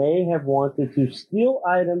Smith may have wanted to steal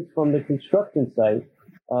items from the construction site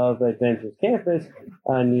of Adventure's campus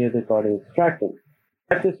near the Guardians attraction.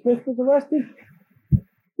 After Smith was arrested,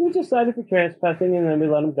 he was cited for trespassing, and then we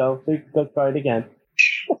let him go, so he could go try it again.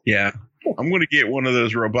 Yeah. I'm going to get one of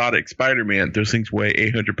those robotic Spider-Man. Those things weigh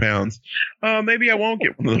 800 pounds. Maybe I won't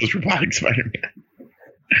get one of those robotic Spider-Man.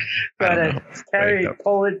 Gotta carry it,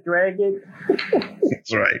 pull it, drag it.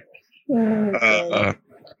 That's right.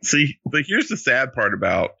 See, but here's the sad part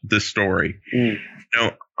about this story. You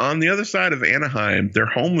know, on the other side of Anaheim, their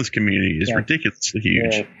homeless community is ridiculously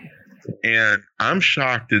huge. Yeah. And I'm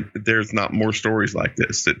shocked that there's not more stories like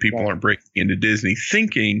this, that people aren't breaking into Disney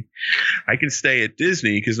thinking I can stay at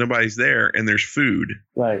Disney because nobody's there and there's food.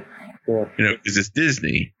 Right. Yeah. You know, because it's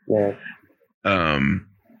Disney. Yeah.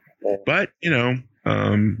 But, you know, I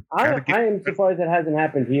am surprised it hasn't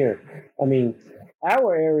happened here. I mean,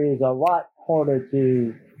 our area is a lot harder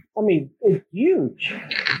to. I mean, it's huge.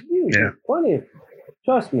 It's huge. Yeah. There's plenty of.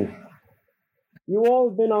 Trust me. You all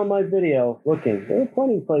have been on my video looking. There are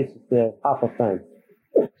plenty of places to hop a fence.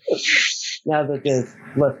 Now that there's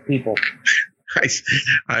less people.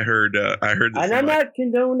 I heard that. And I'm not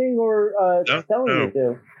condoning or telling you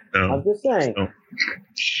to. No, I'm just saying. No.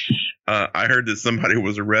 I heard that somebody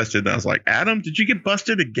was arrested, and I was like, Adam, did you get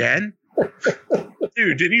busted again?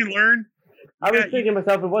 Dude, didn't you learn? I was thinking to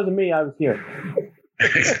myself, it wasn't me, I was here.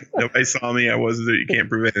 Nobody saw me, I wasn't there. You can't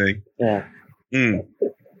prove anything. Yeah.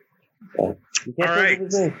 All right.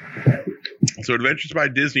 So Adventures by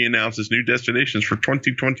Disney announces new destinations for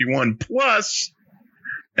 2021, plus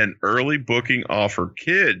an early booking offer.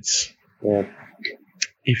 Kids,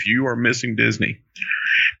 if you are missing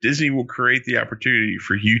Disney will create the opportunity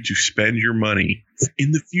for you to spend your money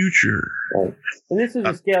in the future. Right. And this is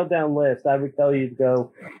a scaled down list. I would tell you to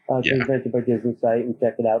go to the Adventure by Disney site and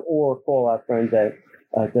check it out, or call our friends at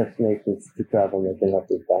destinations to travel, and they can help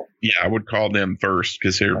you with that. Yeah, I would call them first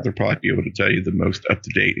because they'll probably be able to tell you the most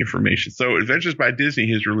up-to-date information. So Adventures by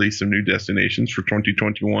Disney has released some new destinations for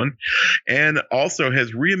 2021 and also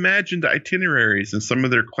has reimagined itineraries and some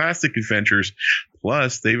of their classic adventures.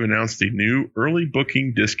 Plus, they've announced a new early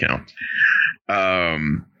booking discount.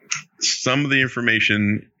 Some of the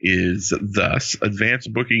information is thus: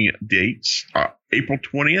 advanced booking dates, April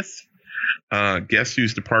 20th. Guess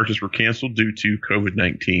whose departures were canceled due to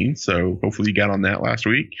COVID-19. So hopefully you got on that last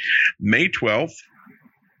week. May 12th,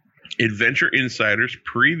 Adventure Insiders,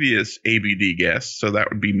 previous ABD guests. So that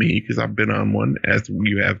would be me because I've been on one, as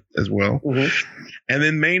you have as well. Mm-hmm. And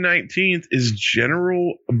then May 19th is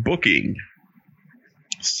general booking.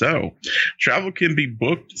 So travel can be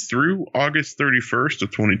booked through August 31st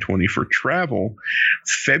of 2020 for travel,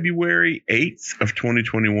 February 8th of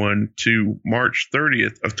 2021 to March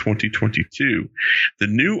 30th of 2022. The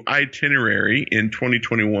new itinerary in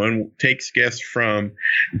 2021 takes guests from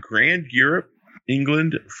Grand Europe,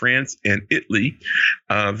 England, France, and Italy,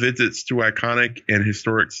 visits to iconic and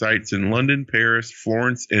historic sites in London, Paris,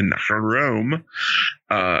 Florence, and Rome.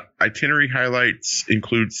 Itinerary highlights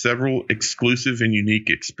include several exclusive and unique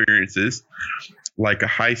experiences, like a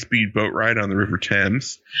high-speed boat ride on the River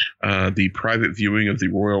Thames, the private viewing of the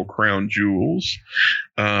Royal Crown Jewels,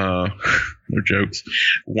 no jokes,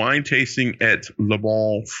 wine tasting at Le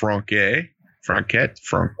Bon Franquet, Franquet.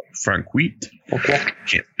 Okay.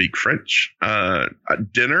 Can't speak French. A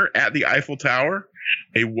dinner at the Eiffel Tower,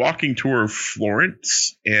 a walking tour of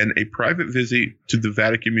Florence, and a private visit to the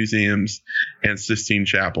Vatican Museums and Sistine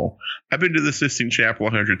Chapel. I've been to the Sistine Chapel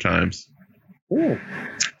 100 times. Ooh.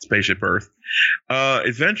 Spaceship Earth.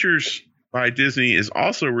 Adventures by Disney is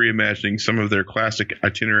also reimagining some of their classic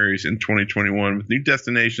itineraries in 2021 with new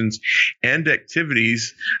destinations and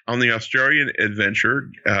activities. On the Australian adventure,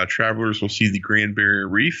 travelers will see the Great Barrier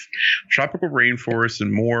Reef, tropical rainforests,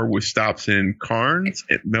 and more, with stops in Cairns,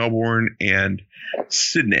 Melbourne, and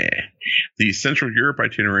Sydney. The Central Europe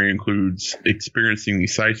itinerary includes experiencing the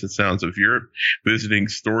sights and sounds of Europe, visiting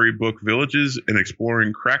storybook villages, and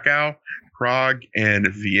exploring Krakow, Prague, and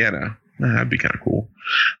Vienna. That'd be kind of cool.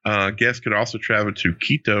 Guests could also travel to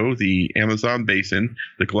Quito, the Amazon basin,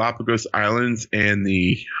 the Galapagos Islands, and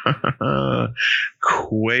the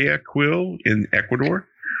Guayaquil in Ecuador,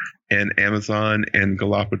 and Amazon and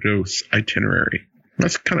Galapagos itinerary.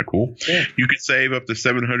 That's kind of cool. Yeah. You could save up to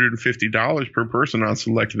 $750 per person on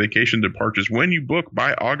select vacation departures when you book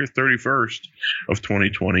by August 31st of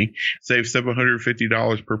 2020. Save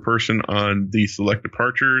 $750 per person on the select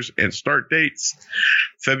departures and start dates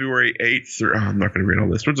February 8th through, I'm not going to read all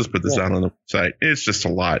this. We'll just put this out on the website. It's just a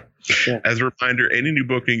lot. Yeah. As a reminder, any new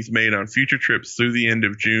bookings made on future trips through the end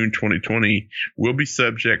of June 2020 will be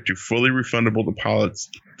subject to fully refundable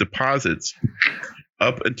deposits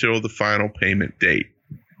up until the final payment date.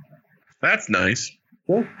 That's nice.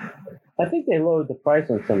 Sure. I think they lowered the price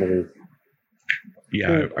on some of these. Yeah.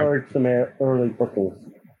 To encourage some early bookings.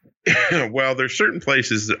 Well, there's certain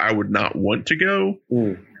places that I would not want to go.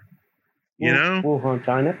 You know? Wuhan,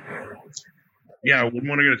 China. Yeah, I wouldn't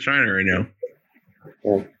want to go to China right now.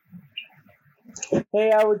 Yeah.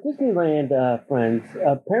 Hey, our Disneyland friends,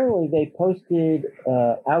 apparently they posted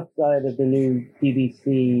outside of the new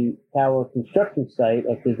DVC Tower construction site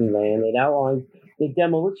at Disneyland, it outlines the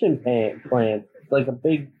demolition plan. It's like a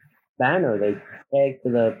big banner they tagged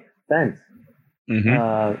to the fence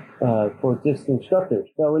for existing structures.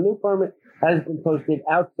 So a new permit has been posted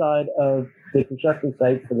outside of the construction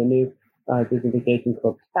site for the new Disney Vacation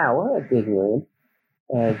Club Tower at Disneyland.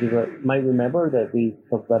 As you might remember that we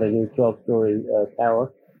talked about a new 12-story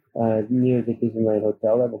tower near the Disneyland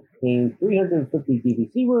Hotel that will contain 350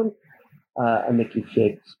 DVC rooms, a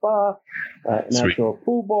Mickey-shaped spa, an outdoor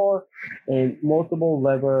pool bar, and multiple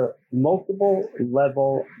level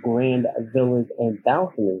grand villas and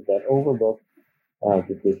balconies that overlook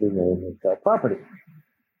the Disneyland Hotel property.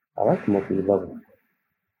 I like multi-level.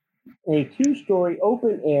 A 2-story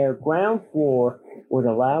open-air ground floor would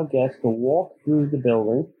allow guests to walk through the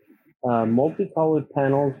building. Multicolored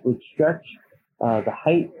panels would stretch the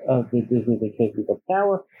height of the Disney Vacation Club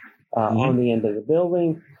Tower on the end of the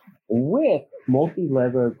building, with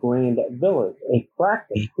multi-level grand villas. A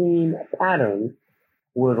cracked cream pattern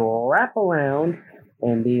would wrap around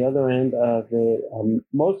and the other end of the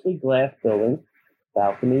mostly glass building.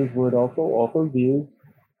 Balconies would also offer views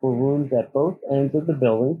for rooms at both ends of the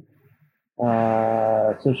building.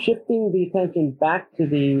 So shifting the attention back to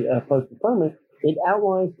the posted permit, it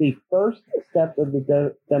outlines the first step of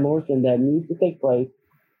the demolition that needs to take place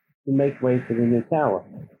to make way for the new tower.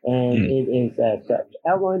 And it is as such.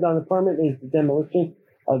 Outlined on the permit is the demolition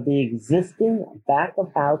of the existing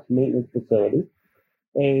back-of-house maintenance facility,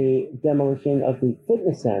 a demolition of the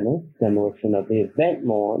fitness center, demolition of the event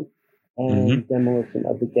lawn, and demolition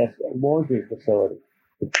of the guest laundry facility.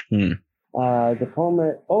 The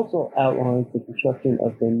permit also outlines the construction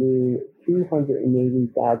of the new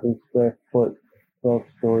 280,000 square foot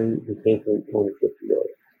 12-story replacement ownership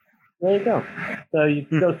building. There you go. So you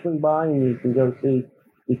can go swing by and you can go see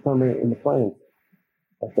the permit in the plains.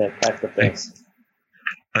 That's that. That's the thing. Thanks.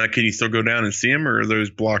 Can you still go down and see them, or are those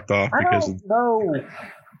blocked off? I don't know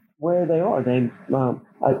where they are. They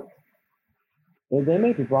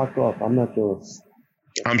may be blocked off. I'm not sure.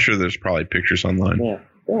 I'm sure there's probably pictures online. Yeah,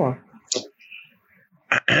 there are.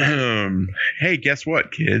 Hey, guess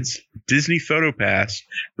what, kids? Disney PhotoPass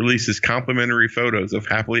releases complimentary photos of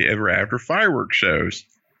happily ever after fireworks shows.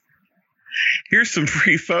 Here's some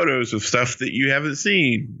free photos of stuff that you haven't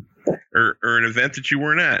seen or an event that you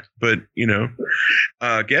weren't at. But,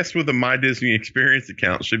 guests with a My Disney Experience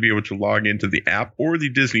account should be able to log into the app or the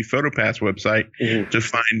Disney PhotoPass website to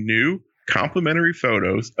find new complimentary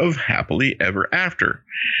photos of happily ever after.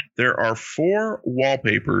 There are 4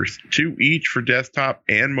 wallpapers, 2 each for desktop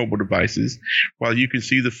and mobile devices. While you can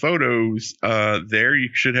see the photos there, you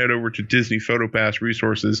should head over to Disney PhotoPass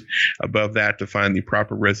resources above that to find the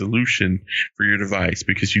proper resolution for your device,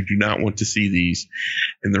 because you do not want to see these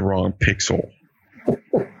in the wrong pixel.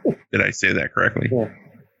 Did I say that correctly?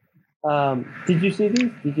 Yeah. Did you see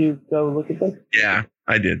these? Did you go look at them? Yeah,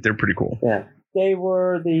 I did. They're pretty cool. Yeah. They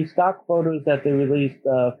were the stock photos that they released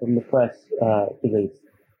from the press release.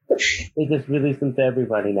 They just released them to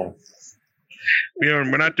everybody now. We're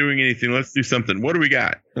not doing anything. Let's do something. What do we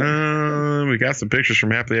got? We got some pictures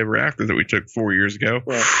from Happily Ever After that we took 4 years ago.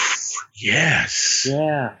 Yeah. Yes.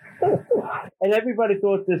 Yeah. And everybody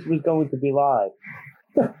thought this was going to be live.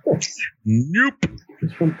 Nope.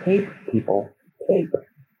 It's from tape, people. Tape.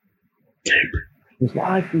 It's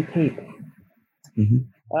live from tape.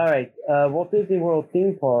 All right. Walt Disney World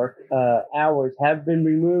theme park hours have been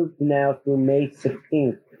removed now through May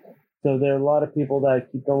 16th. So there are a lot of people that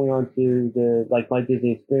keep going on to the My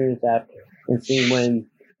Disney Experience app and seeing when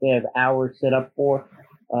they have hours set up for.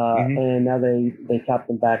 And now they chopped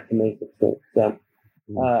them back to May 16th. So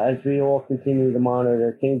as we all continue to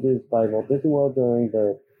monitor changes by Walt Disney World during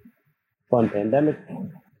the fun pandemic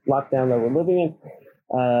lockdown that we're living in,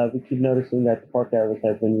 we keep noticing that the park hours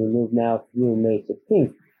have been removed now through May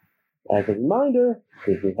 16th. As a reminder,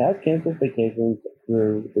 Disney has canceled vacations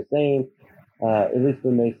through the same, at least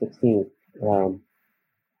through May 16th.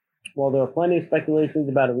 While there are plenty of speculations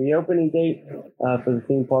about a reopening date for the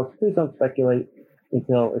theme parks, please don't speculate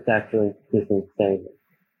until it's actually Disney saying it.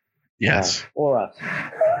 Yes. Or us.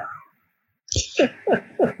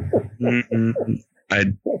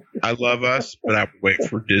 I love us, but I would wait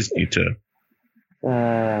for Disney to.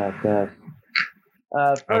 Gosh.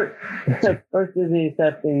 First Disney is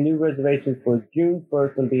accepting new reservations for June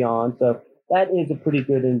 1st and beyond, so that is a pretty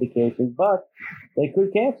good indication, but they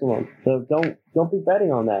could cancel them, so don't be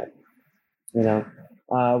betting on that.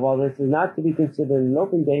 While this is not to be considered an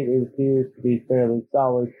open date, it appears to be fairly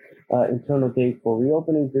solid internal date for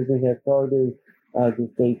reopening. Disney has started this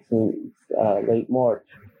date since late March.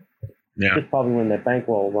 Yeah. That's probably when their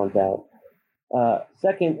bankroll runs out.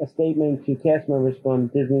 Second, a statement to cast members from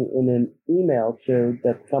Disney in an email showed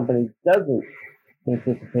that the company doesn't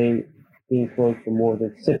anticipate being closed for more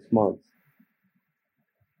than 6 months.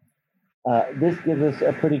 This gives us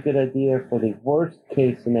a pretty good idea for the worst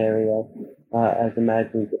case scenario, as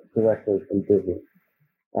imagined directly from Disney.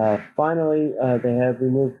 Finally, they have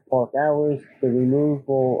removed park hours. The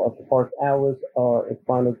removal of the park hours are a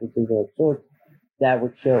final decision of sorts that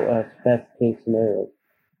would show us best case scenarios.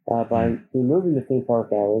 By removing the theme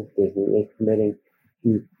park hours, Disney is committing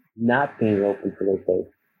to not being open for those days.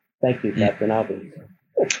 Thank you, Captain Obvious.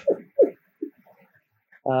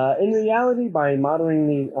 In reality, by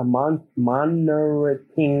monitoring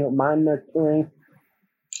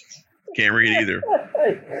Can't read either.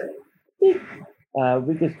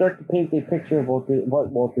 We can start to paint a picture of what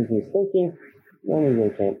Walt Disney is thinking. No, we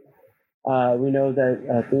really can't. We know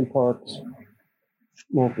that theme parks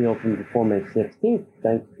won't be open before May 16th,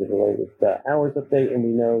 thanks to the latest hours update, and we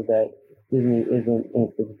know that Disney isn't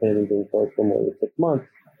anticipating being closed for more than 6 months.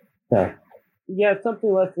 So, yeah,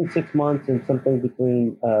 something less than 6 months and something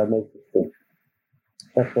between May 16th.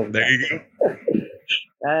 That's what we There got. you go.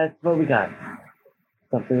 That's what we got.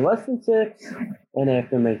 Something less than 6 and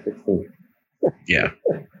after May 16th. Yeah.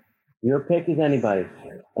 Your pick is anybody.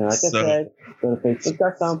 And like I said, go to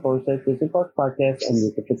facebook.com/Disney Parks Podcast and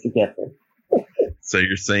you can put your guess in. So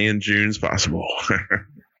you're saying June's possible.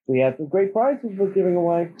 We have some great prizes we're giving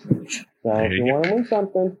away. So There if you you go. want to win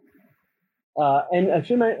something, and I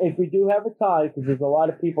should mention, if we do have a tie, because there's a lot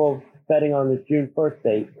of people betting on this June 1st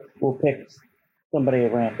date, we'll pick somebody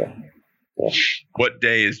around it. Yeah. What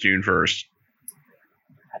day is June 1st?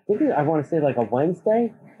 I want to say like a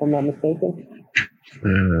Wednesday, if I'm not mistaken.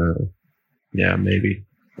 Yeah, maybe.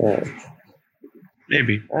 Yeah.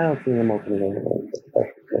 Maybe. I don't see them opening anything.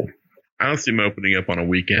 I don't see them opening up on a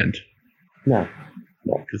weekend No.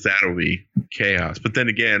 because that'll be chaos. But then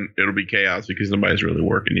again, it'll be chaos because nobody's really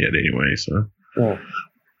working yet anyway. So, Yeah.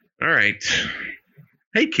 all right.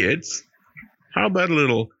 Hey, kids. How about a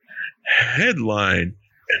little headline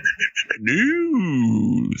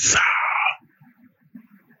news?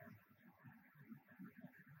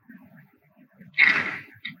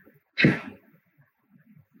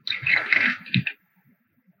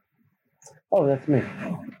 Oh, that's me.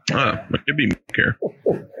 It could be Mick here.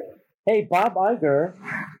 Hey, Bob Iger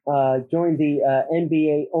joined the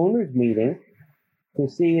NBA owners meeting to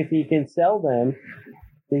see if he can sell them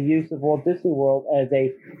the use of Walt Disney World as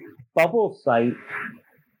a bubble site.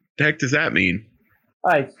 The heck does that mean?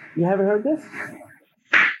 All right, you haven't heard this?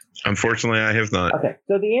 Unfortunately, I have not. Okay,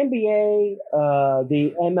 so the NBA,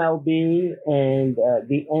 the MLB, and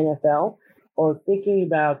the NFL are thinking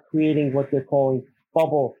about creating what they're calling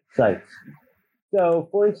bubble sites. So,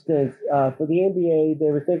 for instance, for the NBA,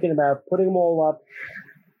 they were thinking about putting them all up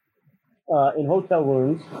in hotel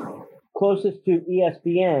rooms closest to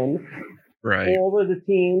ESPN, Right. all of the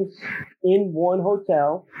teams in one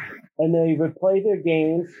hotel, and they would play their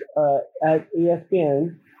games at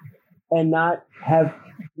ESPN and not have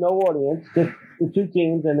no audience, just the two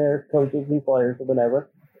teams and their coaches and players or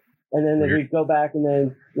whatever. And then they Weird. would go back and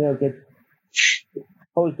then, get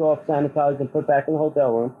hosed off, sanitized, and put back in the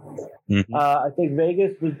hotel room. Mhm. I think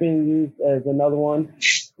Vegas was being used as another one,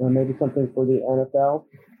 or maybe something for the NFL.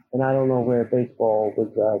 And I don't know where baseball was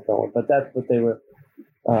going, but that's what they were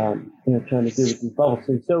trying to do with these bubble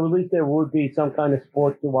seats. So at least there would be some kind of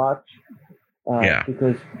sport to watch. Yeah.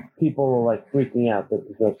 Because people are like freaking out that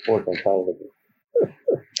there's no sport on television.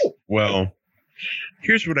 Well,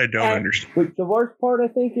 here's what I don't And- understand. But the worst part, I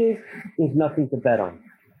think, is there's nothing to bet on.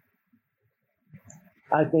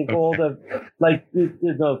 I think all the,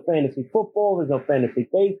 there's no fantasy football, there's no fantasy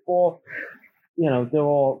baseball. They're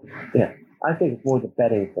all, I think it's more the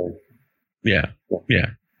betting thing. Yeah.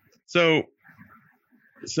 So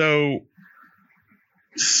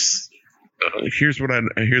here's what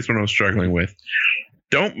I'm struggling with.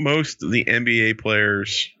 Don't most of the NBA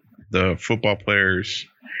players, the football players,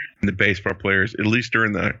 and the baseball players, at least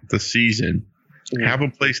during the season, Yeah. have a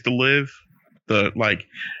place to live? Like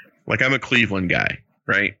I'm a Cleveland guy,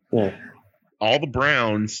 right? Yeah. All the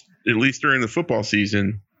Browns, at least during the football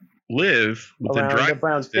season, live within Around the driving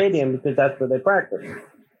Brown distance. Stadium because that's where they practice.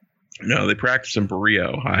 No, they practice in Berea,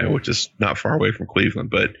 Ohio, which is not far away from Cleveland.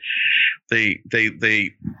 But they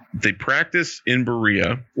practice in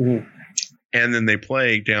Berea, Mm-hmm. and then they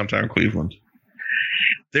play downtown Cleveland.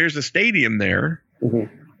 There's a stadium there.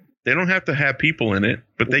 Mm-hmm. They don't have to have people in it,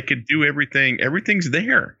 but they could do everything. Everything's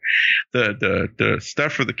there. The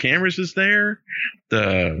stuff for the cameras is there.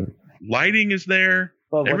 The lighting is there.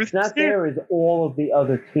 But what's Everything's not there is all of the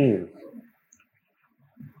other teams.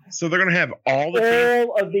 So they're going to have all the teams.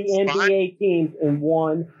 All of the NBA teams in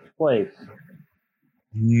one place.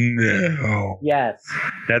 No. Yes.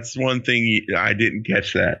 That's one thing I didn't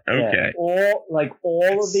catch that. Okay. Yeah. All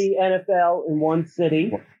of the NFL in one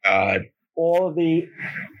city. All of the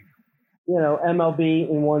MLB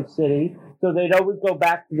in one city. So they'd always go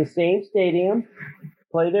back to the same stadium,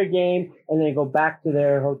 play their game, and then go back to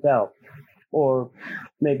their hotel. Or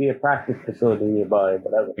maybe a practice facility nearby,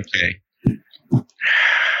 whatever. Okay.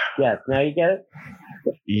 Yes, now you get it?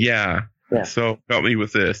 Yeah. Yeah. So help me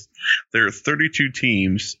with this. There are 32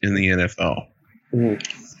 teams in the NFL. Mm-hmm.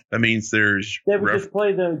 That means there's They would just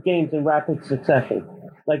play the games in rapid succession.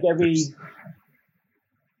 Like there'd be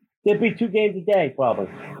 2 games a day, probably.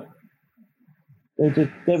 They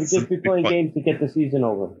would just be playing games to get the season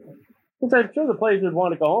over. Because I'm sure the players would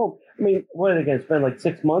want to go home. I mean, what are they going to spend, like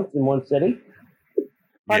 6 months in one city?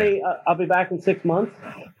 Honey, I'll be back in 6 months.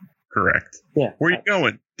 correct. Yeah. Where are you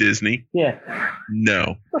going, Disney? Yeah.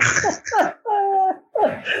 No.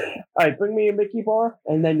 All right, bring me a Mickey bar,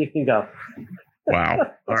 and then you can go. Wow.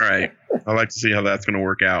 All right. I'd like to see how that's going to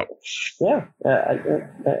work out. Yeah,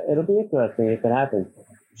 it'll be interesting if it happens.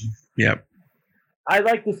 Yep. I'd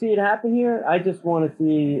like to see it happen here. I just want to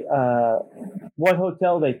see what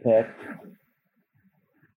hotel they pick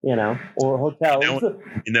or hotels.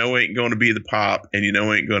 Ain't going to be the Pop, and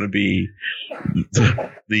ain't going to be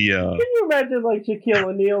the. Can you imagine like Shaquille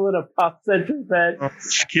O'Neal in a Pop-centric bed?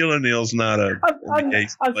 Shaquille O'Neal's not a. I'm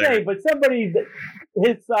saying, but somebody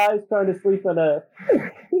his size trying to sleep in a.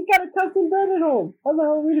 He's got a custom bed at home. How the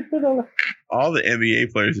hell would he fit on a? All the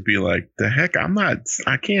NBA players would be like, "The heck, I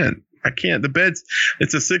can't. The bed's.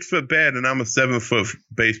 It's a 6-foot bed, and I'm a 7-foot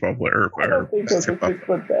baseball player." I don't think that's a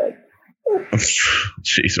 6-foot bed.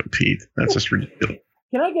 Jeez, Pete, that's just ridiculous.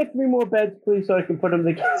 Can I get 3 more beds, please, so I can put them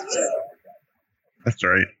together? That's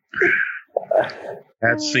right.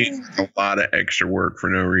 That seems a lot of extra work for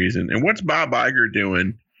no reason. And what's Bob Iger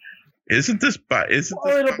doing?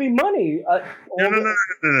 It'll be money.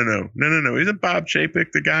 No. Isn't Bob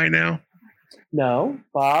Chapek the guy now? No,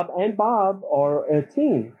 Bob are a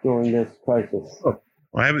team during this crisis. Oh.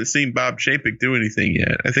 Well, I haven't seen Bob Chapek do anything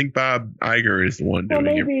yet. I think Bob Iger is the one doing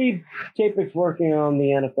it. Maybe Chapek's working on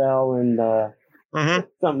the NFL and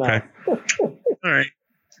something else. All right.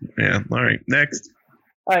 Yeah. All right. Next.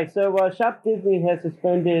 All right. So Shop Disney has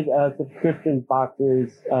suspended subscription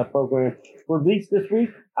boxes program for at least this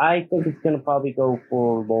week. I think it's going to probably go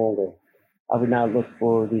for longer. I would not look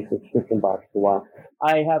for these subscription boxes for a while.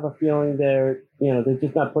 I have a feeling they're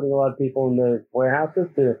just not putting a lot of people in the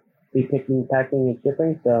warehouses to be picking, packing, and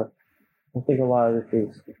shipping. So I think a lot of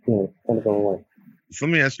this is kind of going away. So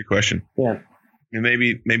let me ask you a question. Yeah. And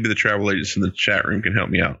maybe the travel agents in the chat room can help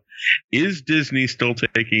me out. Is Disney still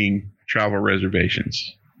taking travel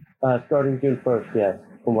reservations? Starting June 1st, yes,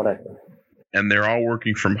 from what I think. And they're all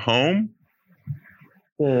working from home?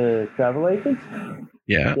 The travel agents?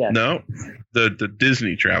 Yeah. Yes. No, the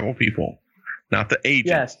Disney travel people, not the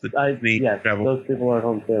agents. Yes, travel. Those people are at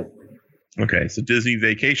home too. Okay, so Disney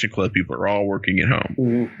Vacation Club people are all working at home.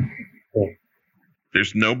 Mm-hmm. Yeah.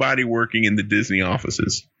 There's nobody working in the Disney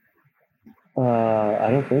offices. I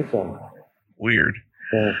don't think so. Weird.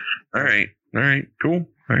 Yeah. All right. Cool.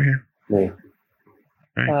 Right here. Yeah.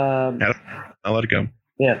 All right. I'll let it go.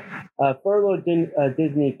 Yeah. Furloughed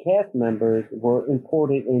Disney cast members were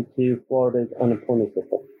imported into Florida's unemployment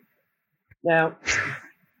system. Now,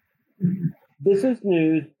 this is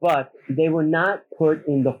news, but they were not put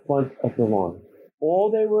in the front of the line.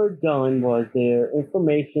 All they were done was their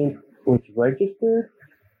information was registered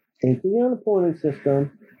into the unemployment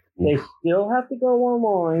system. They still have to go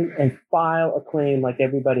online and file a claim like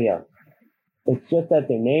everybody else. It's just that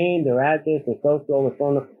their name, their address, their social, their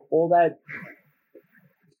phone, all that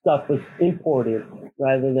stuff was imported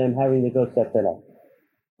rather than having to go set that up.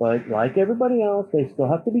 But like everybody else, they still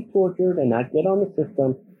have to be tortured and not get on the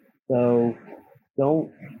system. So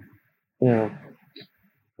don't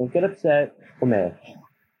get upset or mad.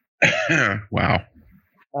 Wow.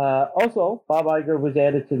 Also, Bob Iger was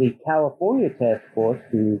added to the California task force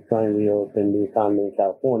to try and reopen the economy in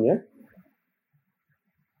California.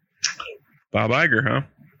 Bob Iger, huh?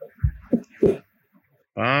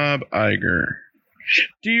 Bob Iger.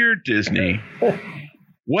 Dear Disney,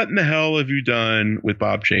 what in the hell have you done with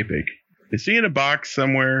Bob Chapek? Is he in a box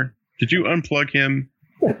somewhere? Did you unplug him?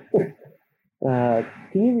 Can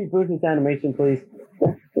you reboot his animation, please?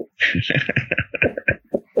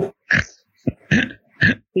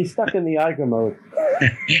 He's stuck in the Iger mode.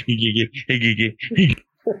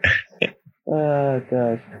 Oh,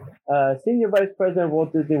 gosh. Senior Vice President of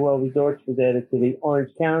Walt Disney World Resorts was added to the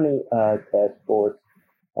Orange County task force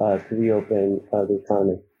to reopen the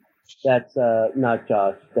economy. That's not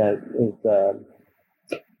Josh. That is,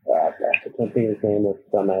 I can't think of his name off the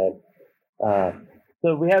top of my head. So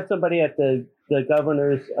we have somebody at the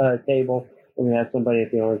governor's table, and we have somebody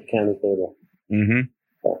at the Orange County table. Mm-hmm.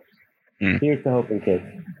 So, here's the hoping, kids.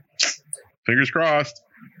 Fingers crossed.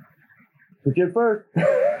 Who's your first?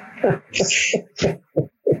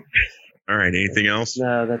 All right. Anything else?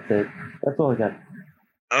 No, that's it. That's all I got.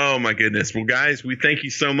 Oh, my goodness. Well, guys, we thank you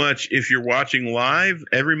so much. If you're watching live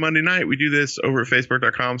every Monday night, we do this over at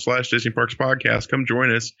facebook.com/Disney Parks Podcast. Come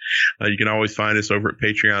join us. You can always find us over at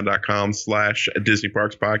patreon.com/Disney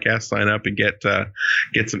Parks Podcast. Sign up and get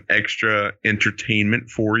some extra entertainment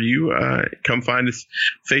for you. Come find us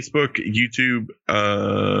Facebook, YouTube,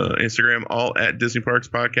 Instagram, all at Disney Parks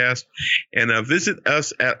Podcast. And visit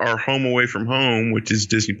us at our home away from home, which is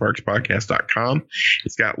DisneyParksPodcast.com.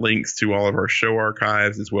 It's got links to all of our show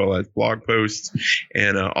archives, as well as blog posts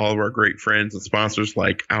and all of our great friends and sponsors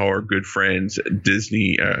like our good friends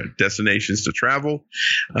Disney Destinations to Travel.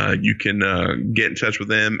 You can get in touch with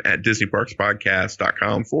them at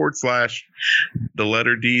DisneyParksPodcast.com /the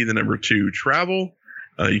letter D, the number 2 travel.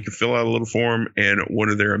 You can fill out a little form, and one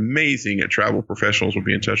of their amazing travel professionals will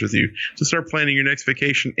be in touch with you to start planning your next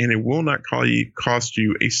vacation, and it will not cost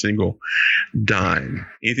you a single dime.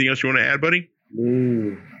 Anything else you want to add, buddy?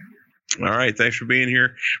 All right. Thanks for being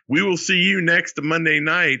here. We will see you next Monday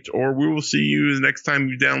night, or we will see you the next time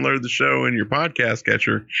you download the show in your podcast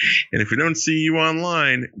catcher. And if we don't see you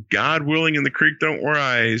online, God willing and the creek don't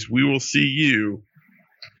rise, we will see you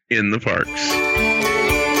in the parks.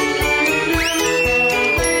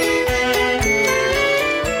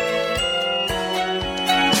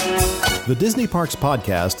 The Disney Parks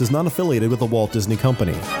Podcast is not affiliated with the Walt Disney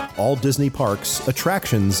Company. All Disney parks,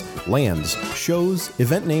 attractions, lands, shows,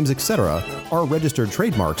 event names, etc. are registered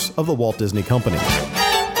trademarks of the Walt Disney Company.